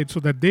to hide so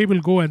that they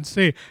will go and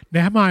say,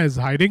 Nehemiah is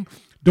hiding.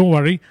 Don't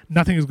worry,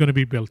 nothing is going to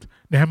be built.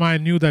 Nehemiah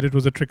knew that it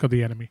was a trick of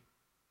the enemy.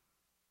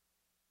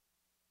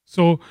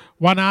 So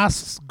one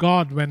asks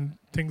God when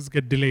things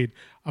get delayed,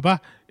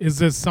 Abba, is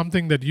this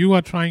something that you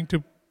are trying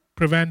to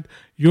prevent,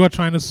 you are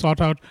trying to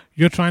sort out,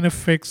 you're trying to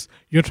fix,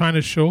 you're trying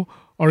to show,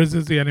 or is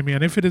this the enemy?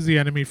 And if it is the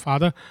enemy,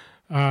 Father,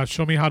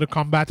 show me how to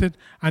combat it.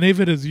 And if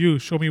it is you,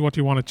 show me what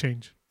you want to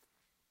change.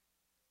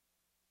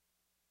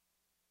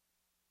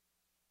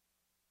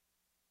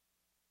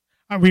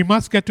 And we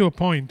must get to a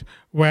point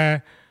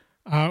where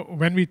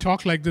when we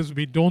talk like this,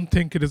 we don't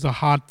think it is a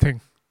hard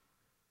thing.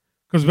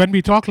 Because when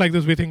we talk like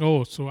this, we think,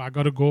 oh, so I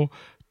got to go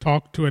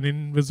talk to an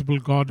invisible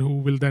God who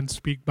will then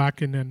speak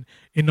back in an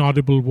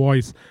inaudible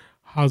voice.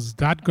 How's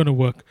that going to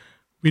work?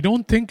 We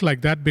don't think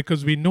like that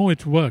because we know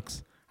it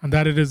works and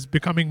that it is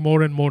becoming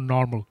more and more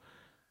normal.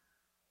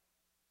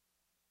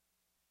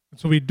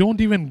 So we don't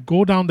even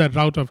go down that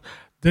route of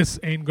this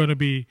ain't going to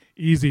be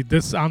easy.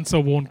 This answer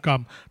won't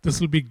come.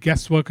 This will be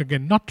guesswork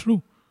again. Not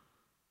true.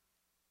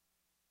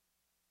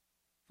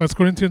 1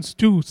 Corinthians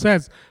 2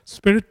 says,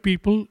 Spirit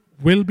people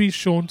will be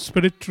shown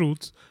Spirit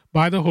truths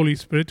by the Holy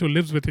Spirit who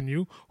lives within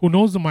you, who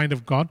knows the mind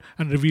of God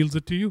and reveals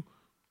it to you.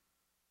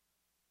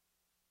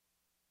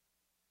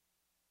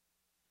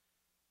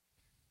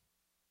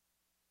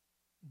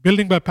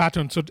 Building by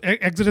pattern. So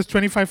Exodus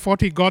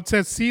 25:40, God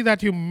says, see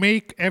that you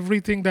make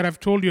everything that I've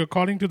told you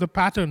according to the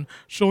pattern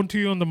shown to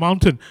you on the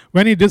mountain.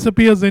 When he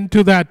disappears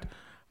into that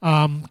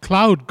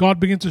cloud,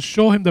 God begins to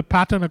show him the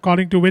pattern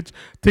according to which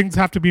things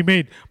have to be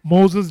made.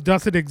 Moses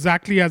does it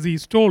exactly as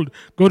he's told.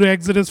 Go to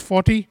Exodus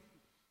 40,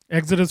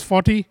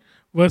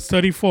 verse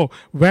 34.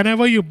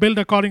 Whenever you build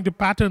according to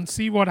pattern,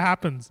 see what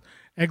happens.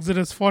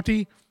 Exodus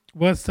 40,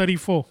 verse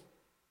 34.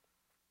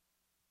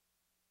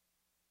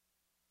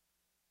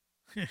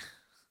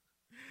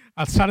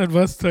 I'll start at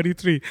verse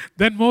 33.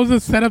 Then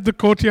Moses set up the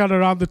courtyard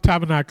around the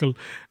tabernacle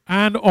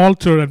and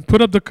altar and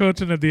put up the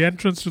curtain at the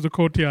entrance to the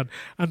courtyard.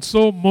 And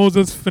so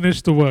Moses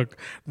finished the work.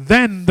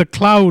 Then the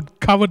cloud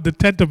covered the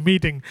tent of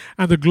meeting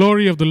and the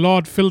glory of the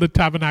Lord filled the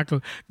tabernacle.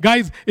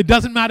 Guys, it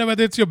doesn't matter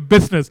whether it's your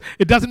business.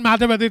 It doesn't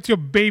matter whether it's your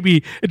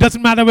baby. It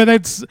doesn't matter whether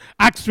it's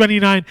Acts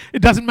 29.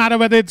 It doesn't matter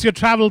whether it's your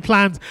travel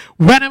plans.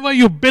 Whenever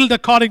you build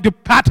according to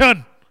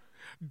pattern,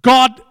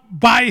 God,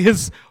 by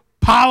His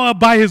power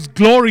by His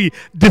glory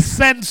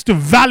descends to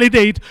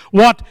validate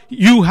what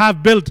you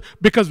have built.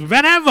 Because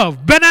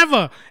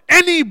whenever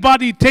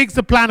anybody takes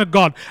the plan of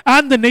God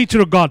and the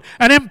nature of God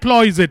and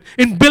employs it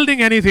in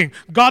building anything,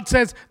 God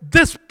says,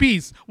 this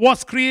piece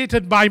was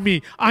created by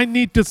me. I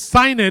need to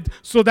sign it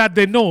so that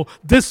they know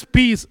this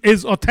piece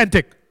is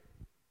authentic.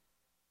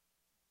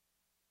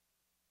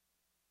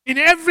 In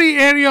every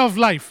area of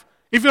life,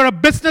 if you're a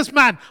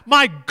businessman,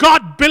 my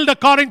God, build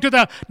according to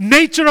the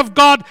nature of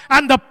God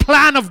and the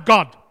plan of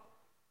God.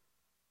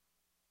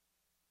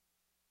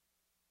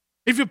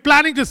 If you're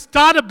planning to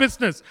start a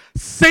business,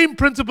 same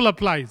principle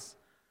applies.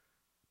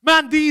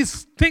 Man,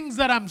 these things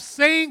that I'm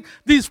saying,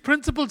 these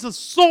principles are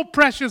so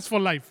precious for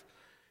life.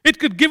 It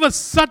could give us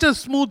such a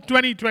smooth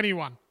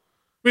 2021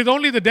 with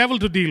only the devil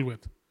to deal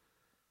with,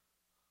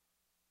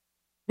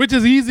 which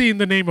is easy in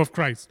the name of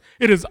Christ.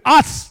 It is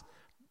us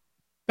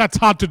that's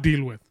hard to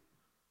deal with.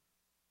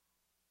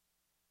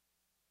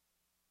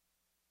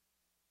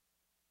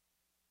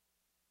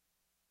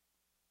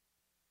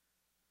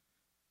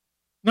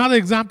 Another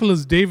example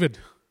is David.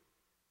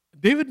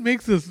 David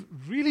makes this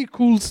really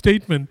cool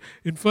statement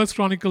in 1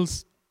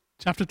 Chronicles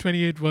chapter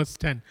 28, verse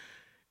 10.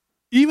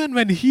 Even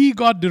when he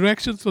got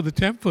directions for the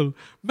temple,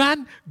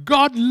 man,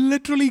 God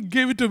literally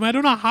gave it to him. I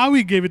don't know how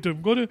he gave it to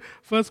him. Go to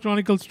 1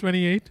 Chronicles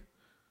 28.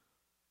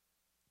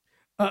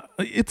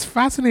 It's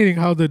fascinating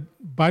how the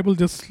Bible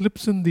just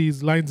slips in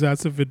these lines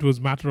as if it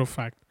was matter of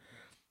fact.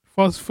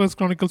 1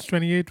 Chronicles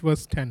 28,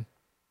 verse 10.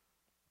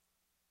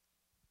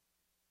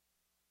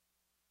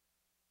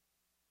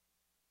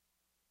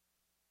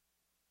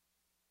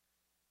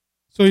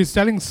 So he's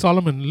telling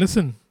Solomon,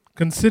 listen,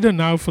 consider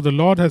now, for the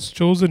Lord has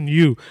chosen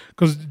you.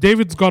 Because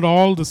David's got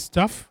all the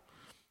stuff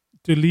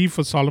to leave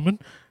for Solomon.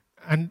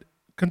 And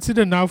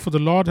consider now, for the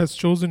Lord has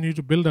chosen you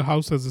to build a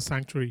house as a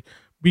sanctuary.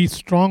 Be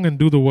strong and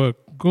do the work.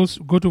 Go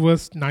to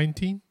verse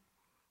 19.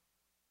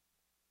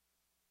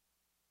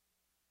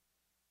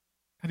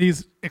 And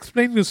he's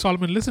explaining to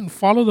Solomon, listen,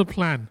 follow the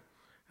plan.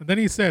 And then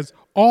he says,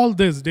 all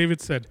this,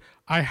 David said,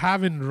 I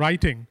have in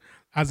writing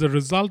as a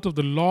result of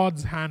the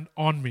Lord's hand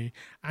on me,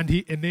 and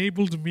He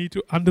enabled me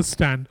to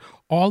understand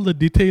all the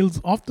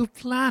details of the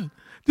plan.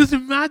 Just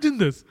imagine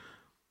this.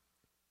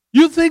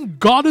 You think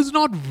God is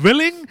not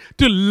willing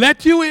to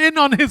let you in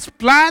on His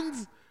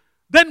plans?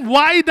 Then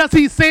why does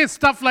He say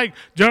stuff like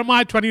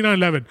Jeremiah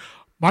 29:11?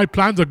 My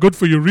plans are good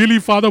for you. Really,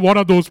 Father? What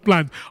are those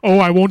plans? Oh,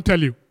 I won't tell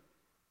you.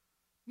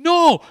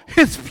 No,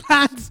 His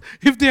plans,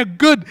 if they're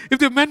good, if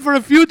they're meant for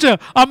a future,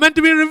 are meant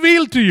to be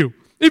revealed to you.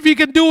 If He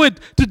can do it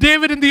to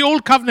David in the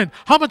old covenant,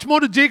 how much more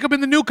to Jacob in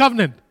the new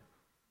covenant?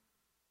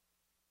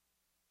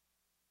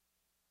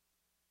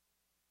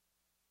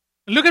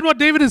 Look at what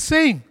David is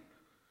saying.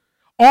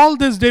 All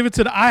this, David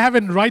said, I have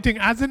in writing,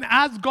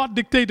 as God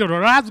dictated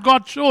or as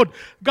God showed.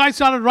 Guys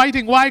started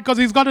writing. Why? Because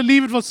he's got to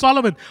leave it for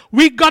Solomon.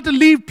 We got to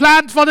leave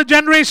plans for the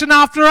generation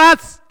after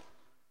us,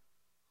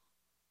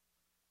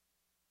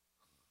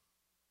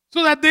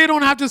 so that they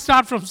don't have to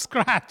start from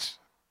scratch.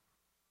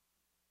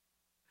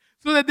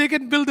 So that they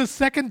can build a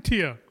second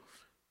tier,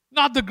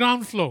 not the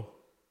ground floor.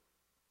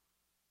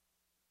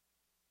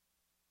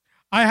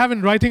 I have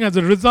in writing as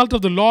a result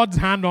of the Lord's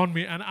hand on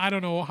me, and I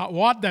don't know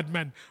what that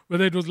meant,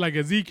 whether it was like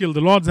Ezekiel,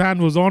 the Lord's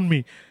hand was on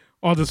me,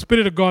 or the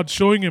Spirit of God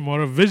showing him,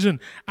 or a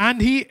vision.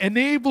 And He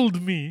enabled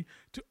me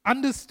to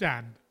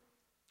understand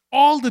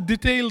all the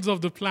details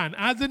of the plan.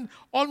 As in,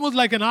 almost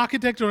like an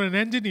architect or an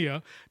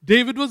engineer,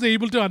 David was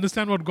able to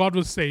understand what God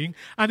was saying,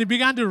 and he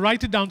began to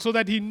write it down so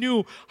that he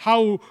knew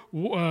how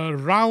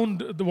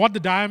what the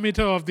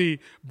diameter of the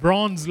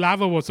bronze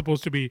laver was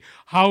supposed to be,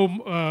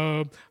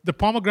 how the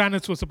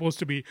pomegranates were supposed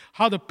to be,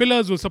 how the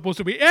pillars were supposed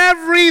to be,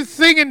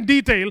 everything in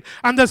detail,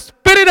 and the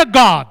Spirit of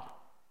God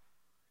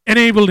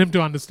enabled him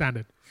to understand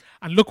it.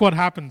 And look what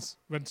happens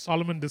when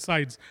Solomon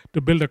decides to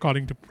build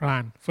according to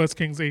plan. 1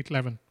 Kings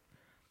 8:11.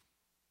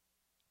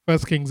 1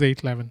 Kings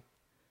 8:11.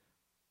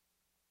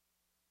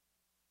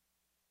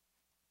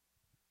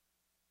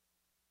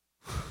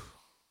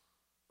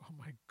 Oh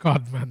my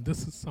God, man,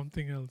 this is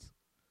something else.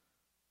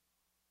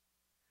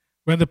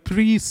 When the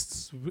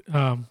priests,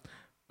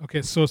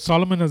 so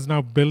Solomon has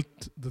now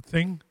built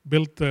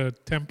the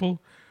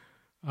temple,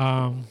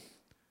 and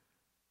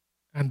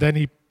then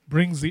he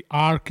brings the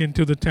ark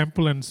into the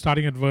temple, and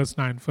starting at verse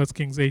 9, 1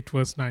 Kings 8,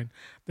 verse 9.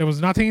 There was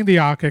nothing in the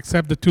ark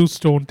except the 2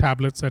 stone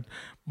tablets that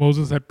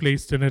Moses had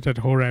placed in it at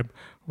Horeb,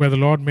 where the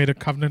Lord made a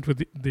covenant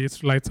with the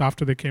Israelites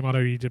after they came out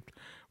of Egypt.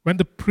 When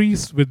the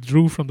priests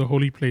withdrew from the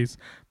holy place,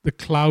 the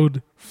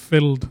cloud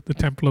filled the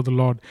temple of the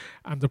Lord,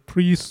 and the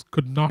priests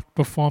could not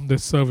perform their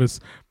service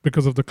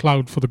because of the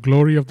cloud, for the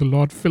glory of the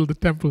Lord filled the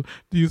temple.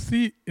 Do you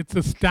see? It's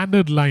a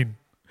standard line.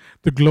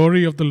 The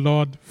glory of the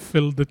Lord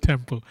filled the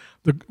temple.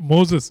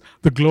 Moses,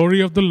 the glory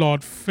of the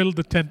Lord filled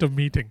the tent of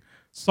meeting.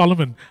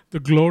 Solomon, the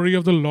glory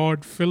of the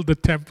Lord filled the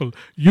temple.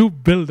 You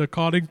build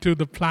according to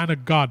the plan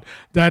of God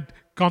that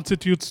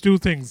contains 2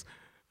 things.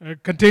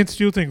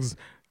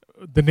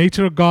 The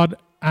nature of God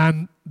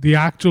and the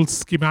actual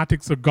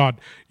schematics of God.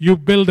 You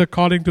build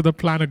according to the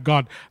plan of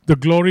God. The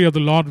glory of the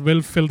Lord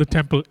will fill the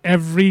temple.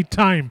 Every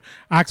time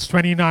Acts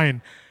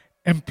 29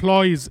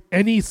 employs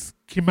any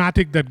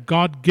schematic that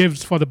God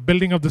gives for the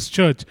building of this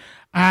church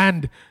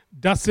and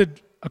does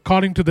it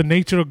according to the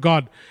nature of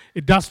God.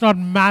 It does not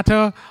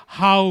matter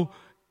how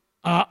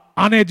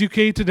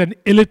uneducated and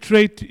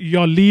illiterate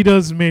your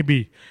leaders may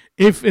be.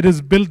 If it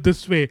is built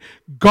this way,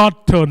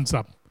 God turns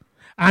up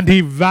and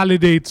He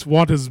validates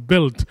what is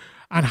built.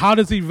 And how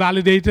does He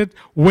validate it?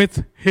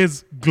 With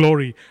His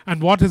glory.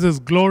 And what is His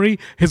glory?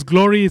 His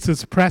glory is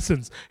His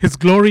presence. His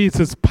glory is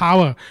His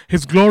power.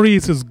 His glory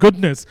is His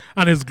goodness.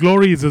 And His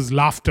glory is His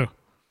laughter.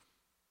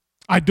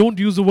 I don't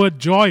use the word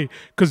joy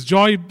because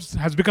joy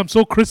has become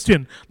so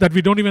Christian that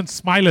we don't even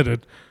smile at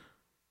it.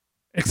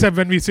 Except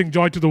when we sing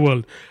Joy to the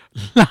World.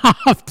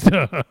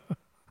 Laughter.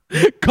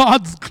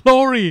 God's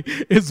glory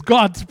is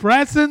God's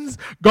presence,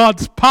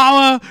 God's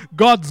power,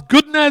 God's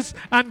goodness,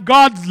 and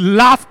God's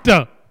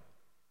laughter.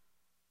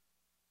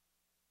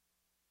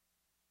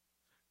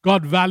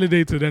 God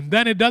validates it. And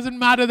then it doesn't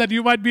matter that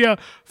you might be a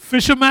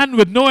fisherman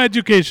with no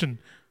education.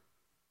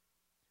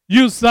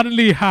 You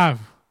suddenly have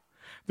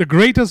the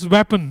greatest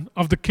weapon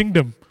of the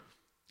kingdom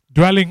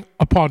dwelling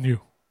upon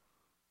you.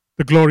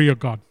 The glory of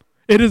God.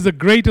 It is the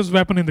greatest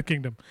weapon in the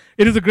kingdom.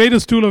 It is the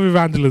greatest tool of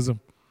evangelism.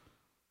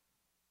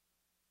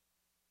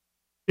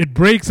 It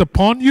breaks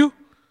upon you,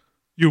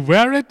 you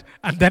wear it,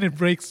 and then it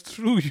breaks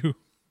through you.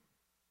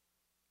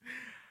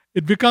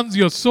 It becomes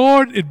your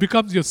sword, it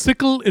becomes your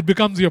sickle, it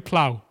becomes your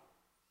plow.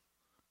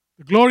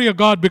 The glory of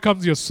God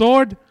becomes your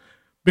sword,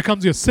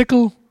 becomes your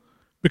sickle,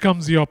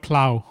 becomes your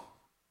plow.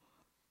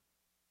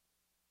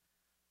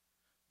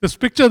 This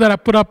picture that I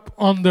put up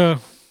on the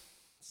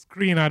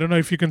screen, I don't know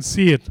if you can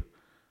see it,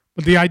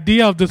 but the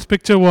idea of this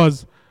picture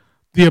was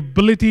the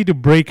ability to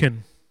break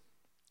in.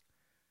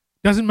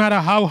 Doesn't matter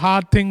how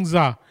hard things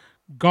are,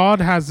 God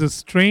has this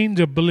strange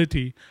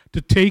ability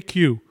to take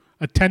you,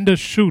 a tender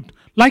shoot,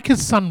 like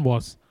His Son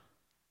was,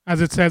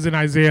 as it says in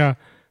Isaiah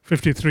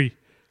 53.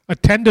 A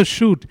tender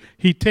shoot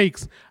He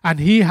takes, and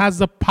He has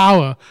the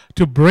power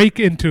to break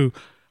into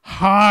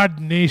hard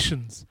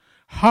nations,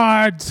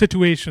 hard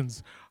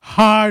situations,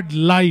 hard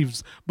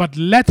lives. But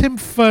let Him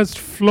first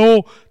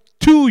flow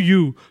to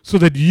you so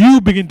that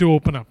you begin to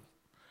open up.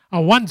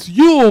 And once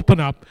you open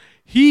up,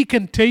 He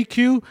can take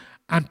you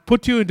and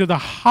put you into the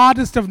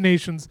hardest of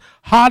nations,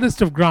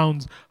 hardest of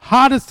grounds,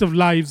 hardest of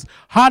lives,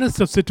 hardest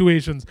of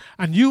situations,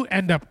 and you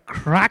end up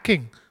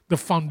cracking the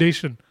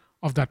foundation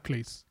of that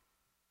place.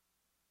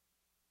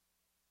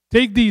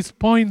 Take these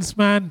points,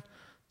 man.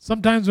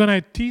 Sometimes when I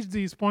teach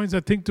these points,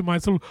 I think to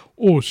myself,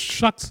 oh,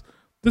 shucks,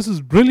 this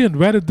is brilliant.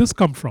 Where did this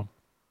come from?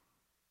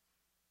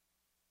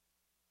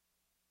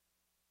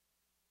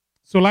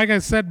 So like I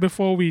said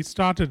before we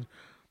started,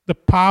 the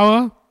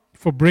power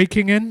for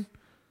breaking in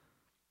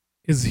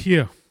is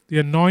here. The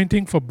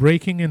anointing for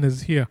breaking in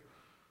is here.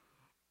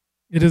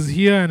 It is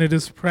here and it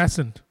is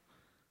present.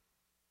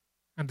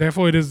 And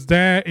therefore it is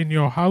there in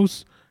your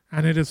house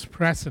and it is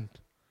present.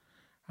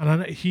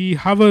 And He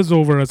hovers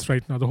over us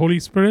right now. The Holy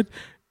Spirit,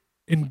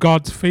 in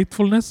God's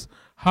faithfulness,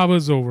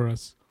 hovers over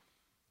us.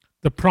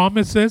 The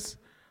promise is,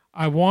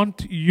 I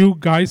want you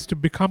guys to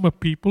become a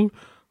people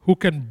who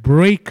can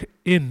break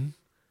in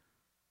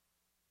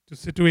to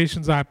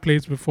situations I have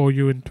placed before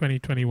you in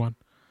 2021.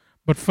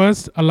 But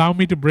first, allow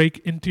me to break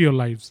into your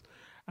lives.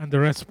 And the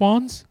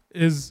response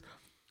is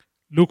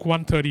Luke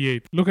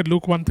 1:38. Look at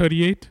Luke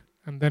 1:38,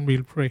 and then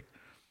we'll pray.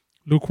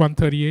 Luke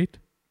 1:38.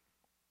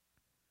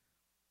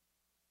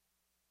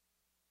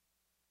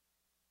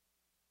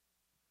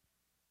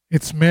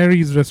 It's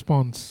Mary's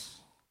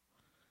response.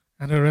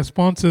 And her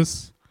response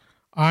is,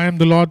 I am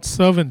the Lord's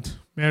servant.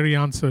 Mary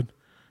answered,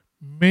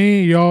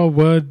 may your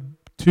word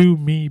to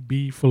me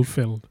be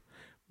fulfilled.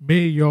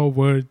 May your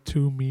word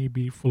to me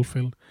be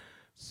fulfilled.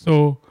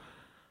 So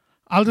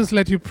I'll just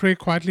let you pray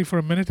quietly for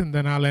a minute and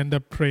then I'll end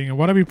up praying. And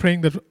what are we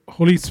praying? That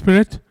Holy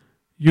Spirit,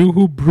 you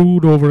who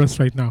brood over us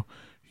right now,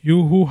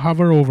 you who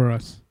hover over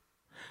us,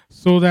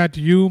 so that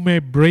you may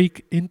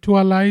break into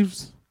our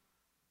lives,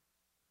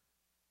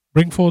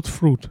 bring forth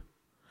fruit,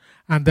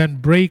 and then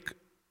break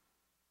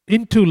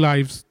into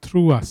lives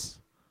through us.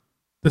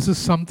 This is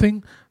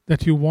something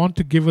that you want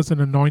to give us an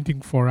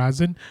anointing for,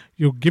 as in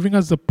you're giving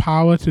us the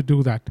power to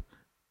do that.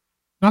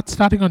 Not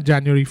starting on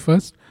January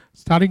 1st,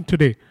 starting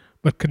today,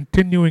 but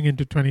continuing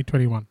into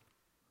 2021.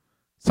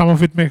 Some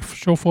of it may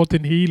show forth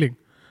in healing,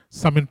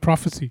 some in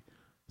prophecy,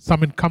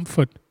 some in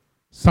comfort,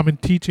 some in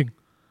teaching,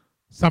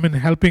 some in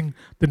helping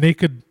the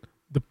naked,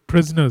 the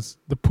prisoners,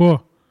 the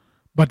poor.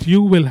 But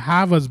you will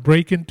have us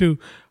break into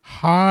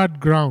hard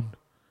ground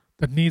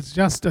that needs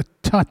just a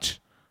touch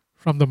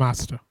from the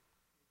Master.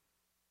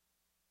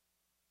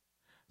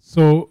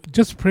 So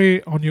just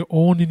pray on your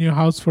own in your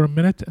house for a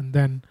minute and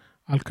then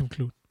I'll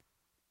conclude.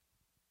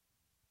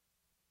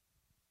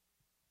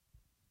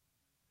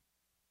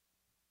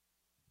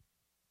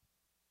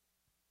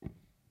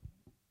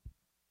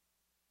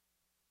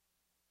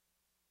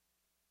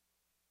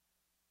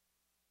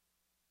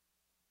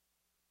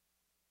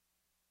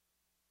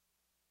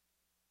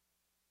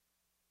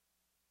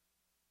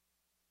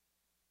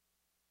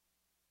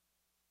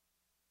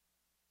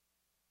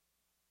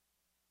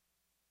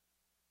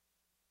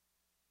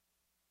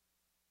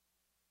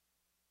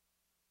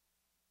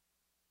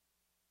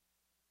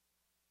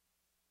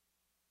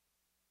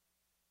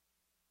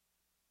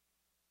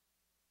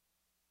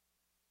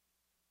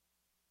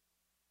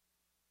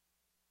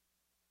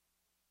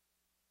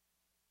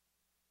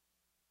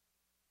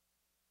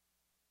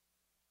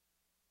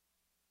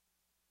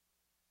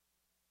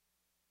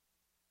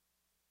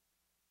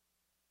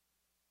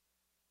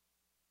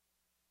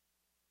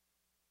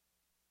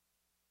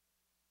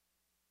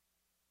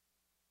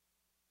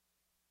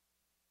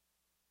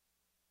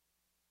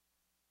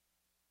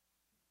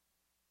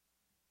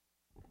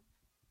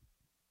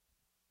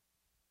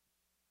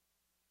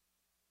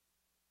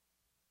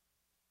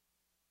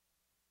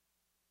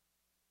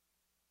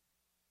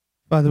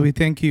 Father, we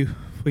thank you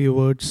for your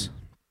words.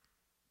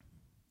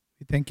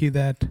 We thank you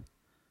that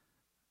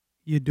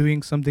you're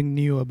doing something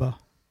new, Abba.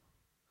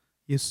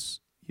 Yes,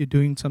 you're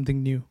doing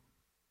something new.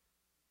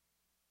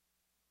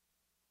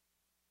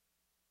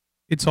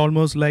 It's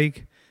almost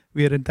like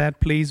we are at that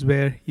place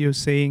where you're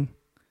saying,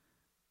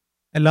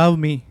 allow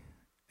me,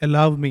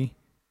 allow me.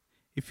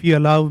 If you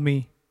allow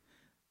me,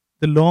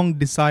 the long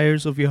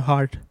desires of your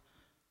heart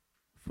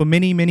for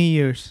many, many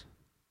years,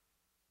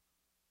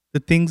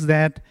 the things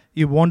that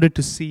you wanted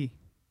to see,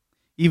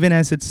 even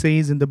as it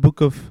says in the book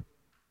of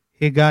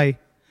Haggai,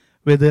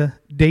 where the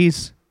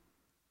days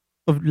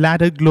of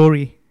latter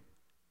glory,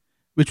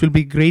 which will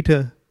be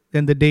greater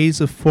than the days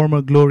of former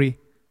glory,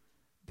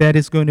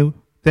 that's going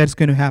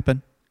to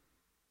happen.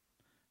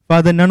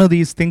 Father, none of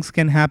these things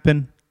can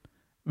happen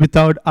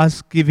without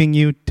us giving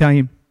you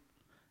time.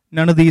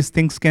 None of these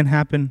things can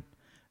happen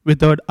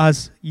without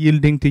us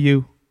yielding to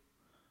you.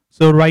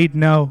 So right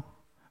now,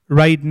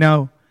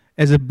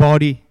 as a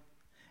body,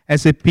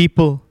 as a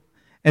people,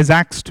 as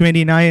Acts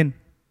 29,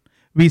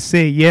 we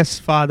say, yes,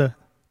 Father.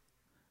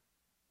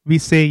 We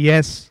say,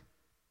 yes.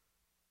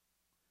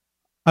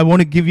 I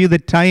want to give you the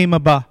time,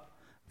 Abba,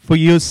 for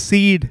your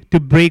seed to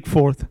break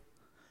forth.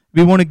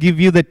 We want to give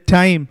you the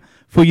time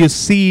for your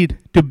seed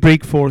to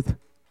break forth.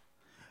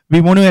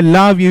 We want to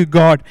allow you,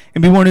 God,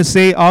 and we want to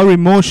say our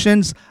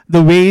emotions,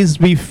 the ways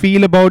we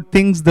feel about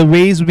things, the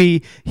ways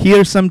we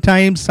hear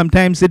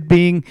sometimes it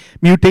being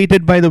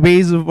mutated by the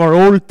ways of our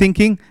old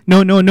thinking.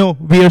 No.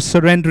 We are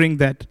surrendering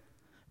that.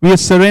 We are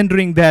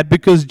surrendering that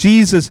because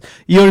Jesus,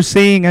 you're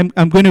saying,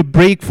 I'm going to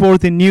break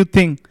forth a new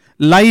thing.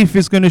 Life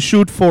is going to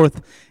shoot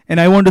forth.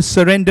 And I want to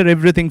surrender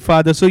everything,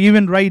 Father. So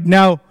even right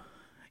now,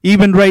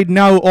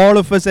 all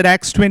of us at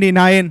Acts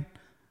 29,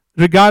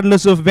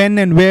 regardless of when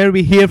and where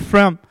we hear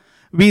from,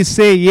 we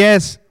say,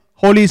 yes,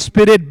 Holy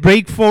Spirit,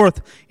 break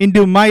forth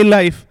into my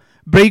life,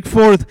 break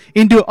forth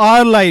into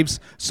our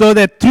lives, so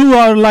that through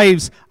our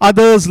lives,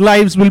 others'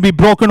 lives will be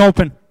broken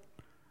open.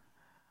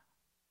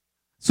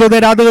 So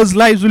that others'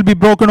 lives will be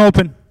broken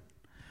open.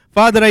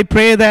 Father, I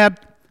pray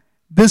that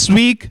this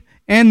week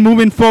and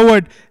moving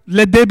forward,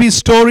 let there be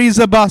stories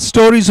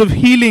of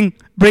healing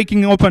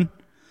breaking open.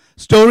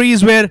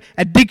 Stories where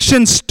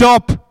addictions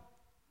stop.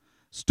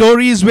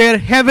 Stories where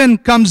heaven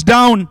comes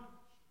down.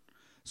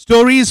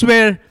 Stories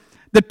where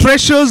the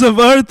treasures of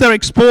earth are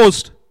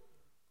exposed.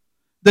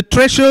 The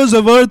treasures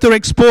of earth are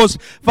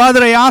exposed.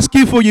 Father, I ask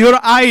you for your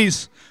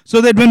eyes so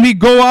that when we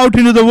go out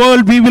into the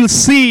world, we will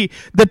see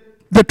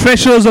the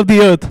treasures of the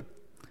earth.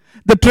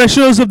 The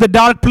treasures of the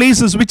dark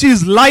places, which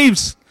is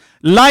lives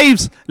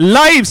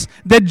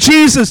that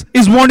Jesus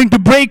is wanting to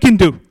break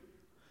into.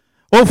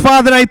 Oh,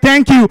 Father, I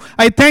thank you.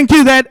 I thank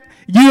you that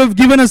you have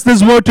given us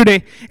this word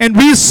today. And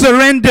we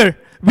surrender.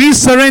 We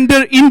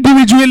surrender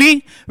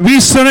individually. We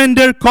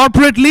surrender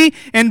corporately.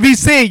 And we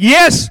say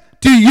yes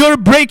to your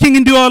breaking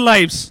into our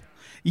lives.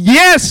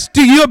 Yes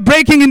to your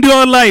breaking into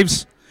our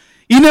lives.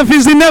 Enough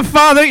is enough,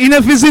 Father.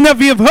 Enough is enough.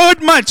 We have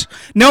heard much.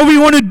 Now we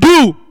want to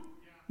do.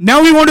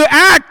 Now we want to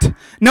act.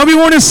 Now we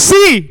want to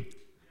see.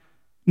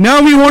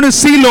 Now we want to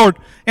see, Lord.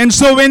 And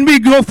so when we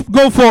go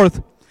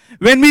forth,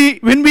 when we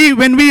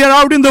are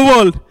out in the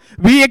world,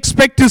 we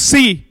expect to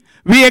see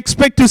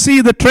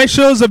the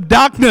treasures of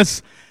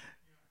darkness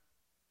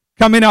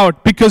coming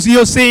out, because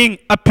you're saying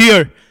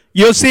appear.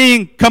 You're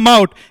saying come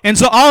out. And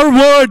so our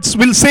words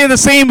will say the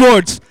same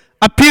words.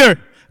 Appear,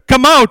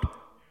 come out.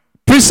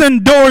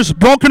 Prison doors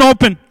broken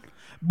open.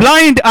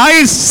 Blind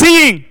eyes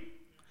seeing.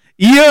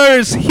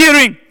 Ears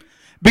hearing.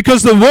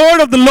 Because the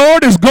word of the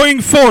Lord is going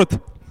forth.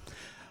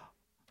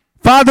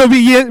 Father,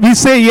 we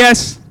say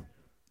yes.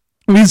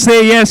 We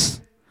say yes.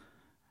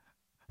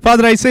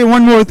 Father, I say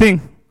one more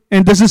thing.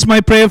 And this is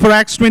my prayer for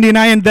Acts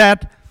 29,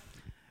 that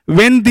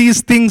when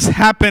these things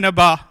happen,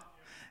 Abba,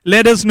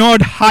 let us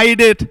not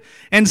hide it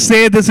and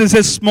say this is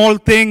a small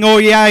thing. Oh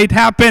yeah, it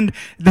happened.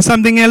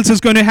 Something else is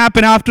going to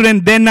happen after,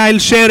 and then I'll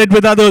share it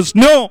with others.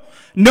 No.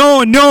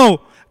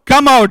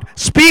 Come out.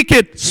 Speak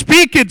it.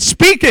 Speak it.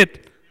 Speak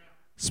it.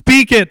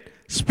 Speak it.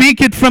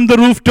 Speak it from the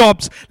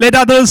rooftops. Let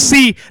others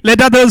see. Let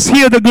others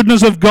hear the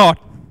goodness of God.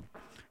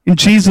 In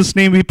Jesus'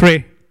 name we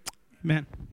pray. Amen.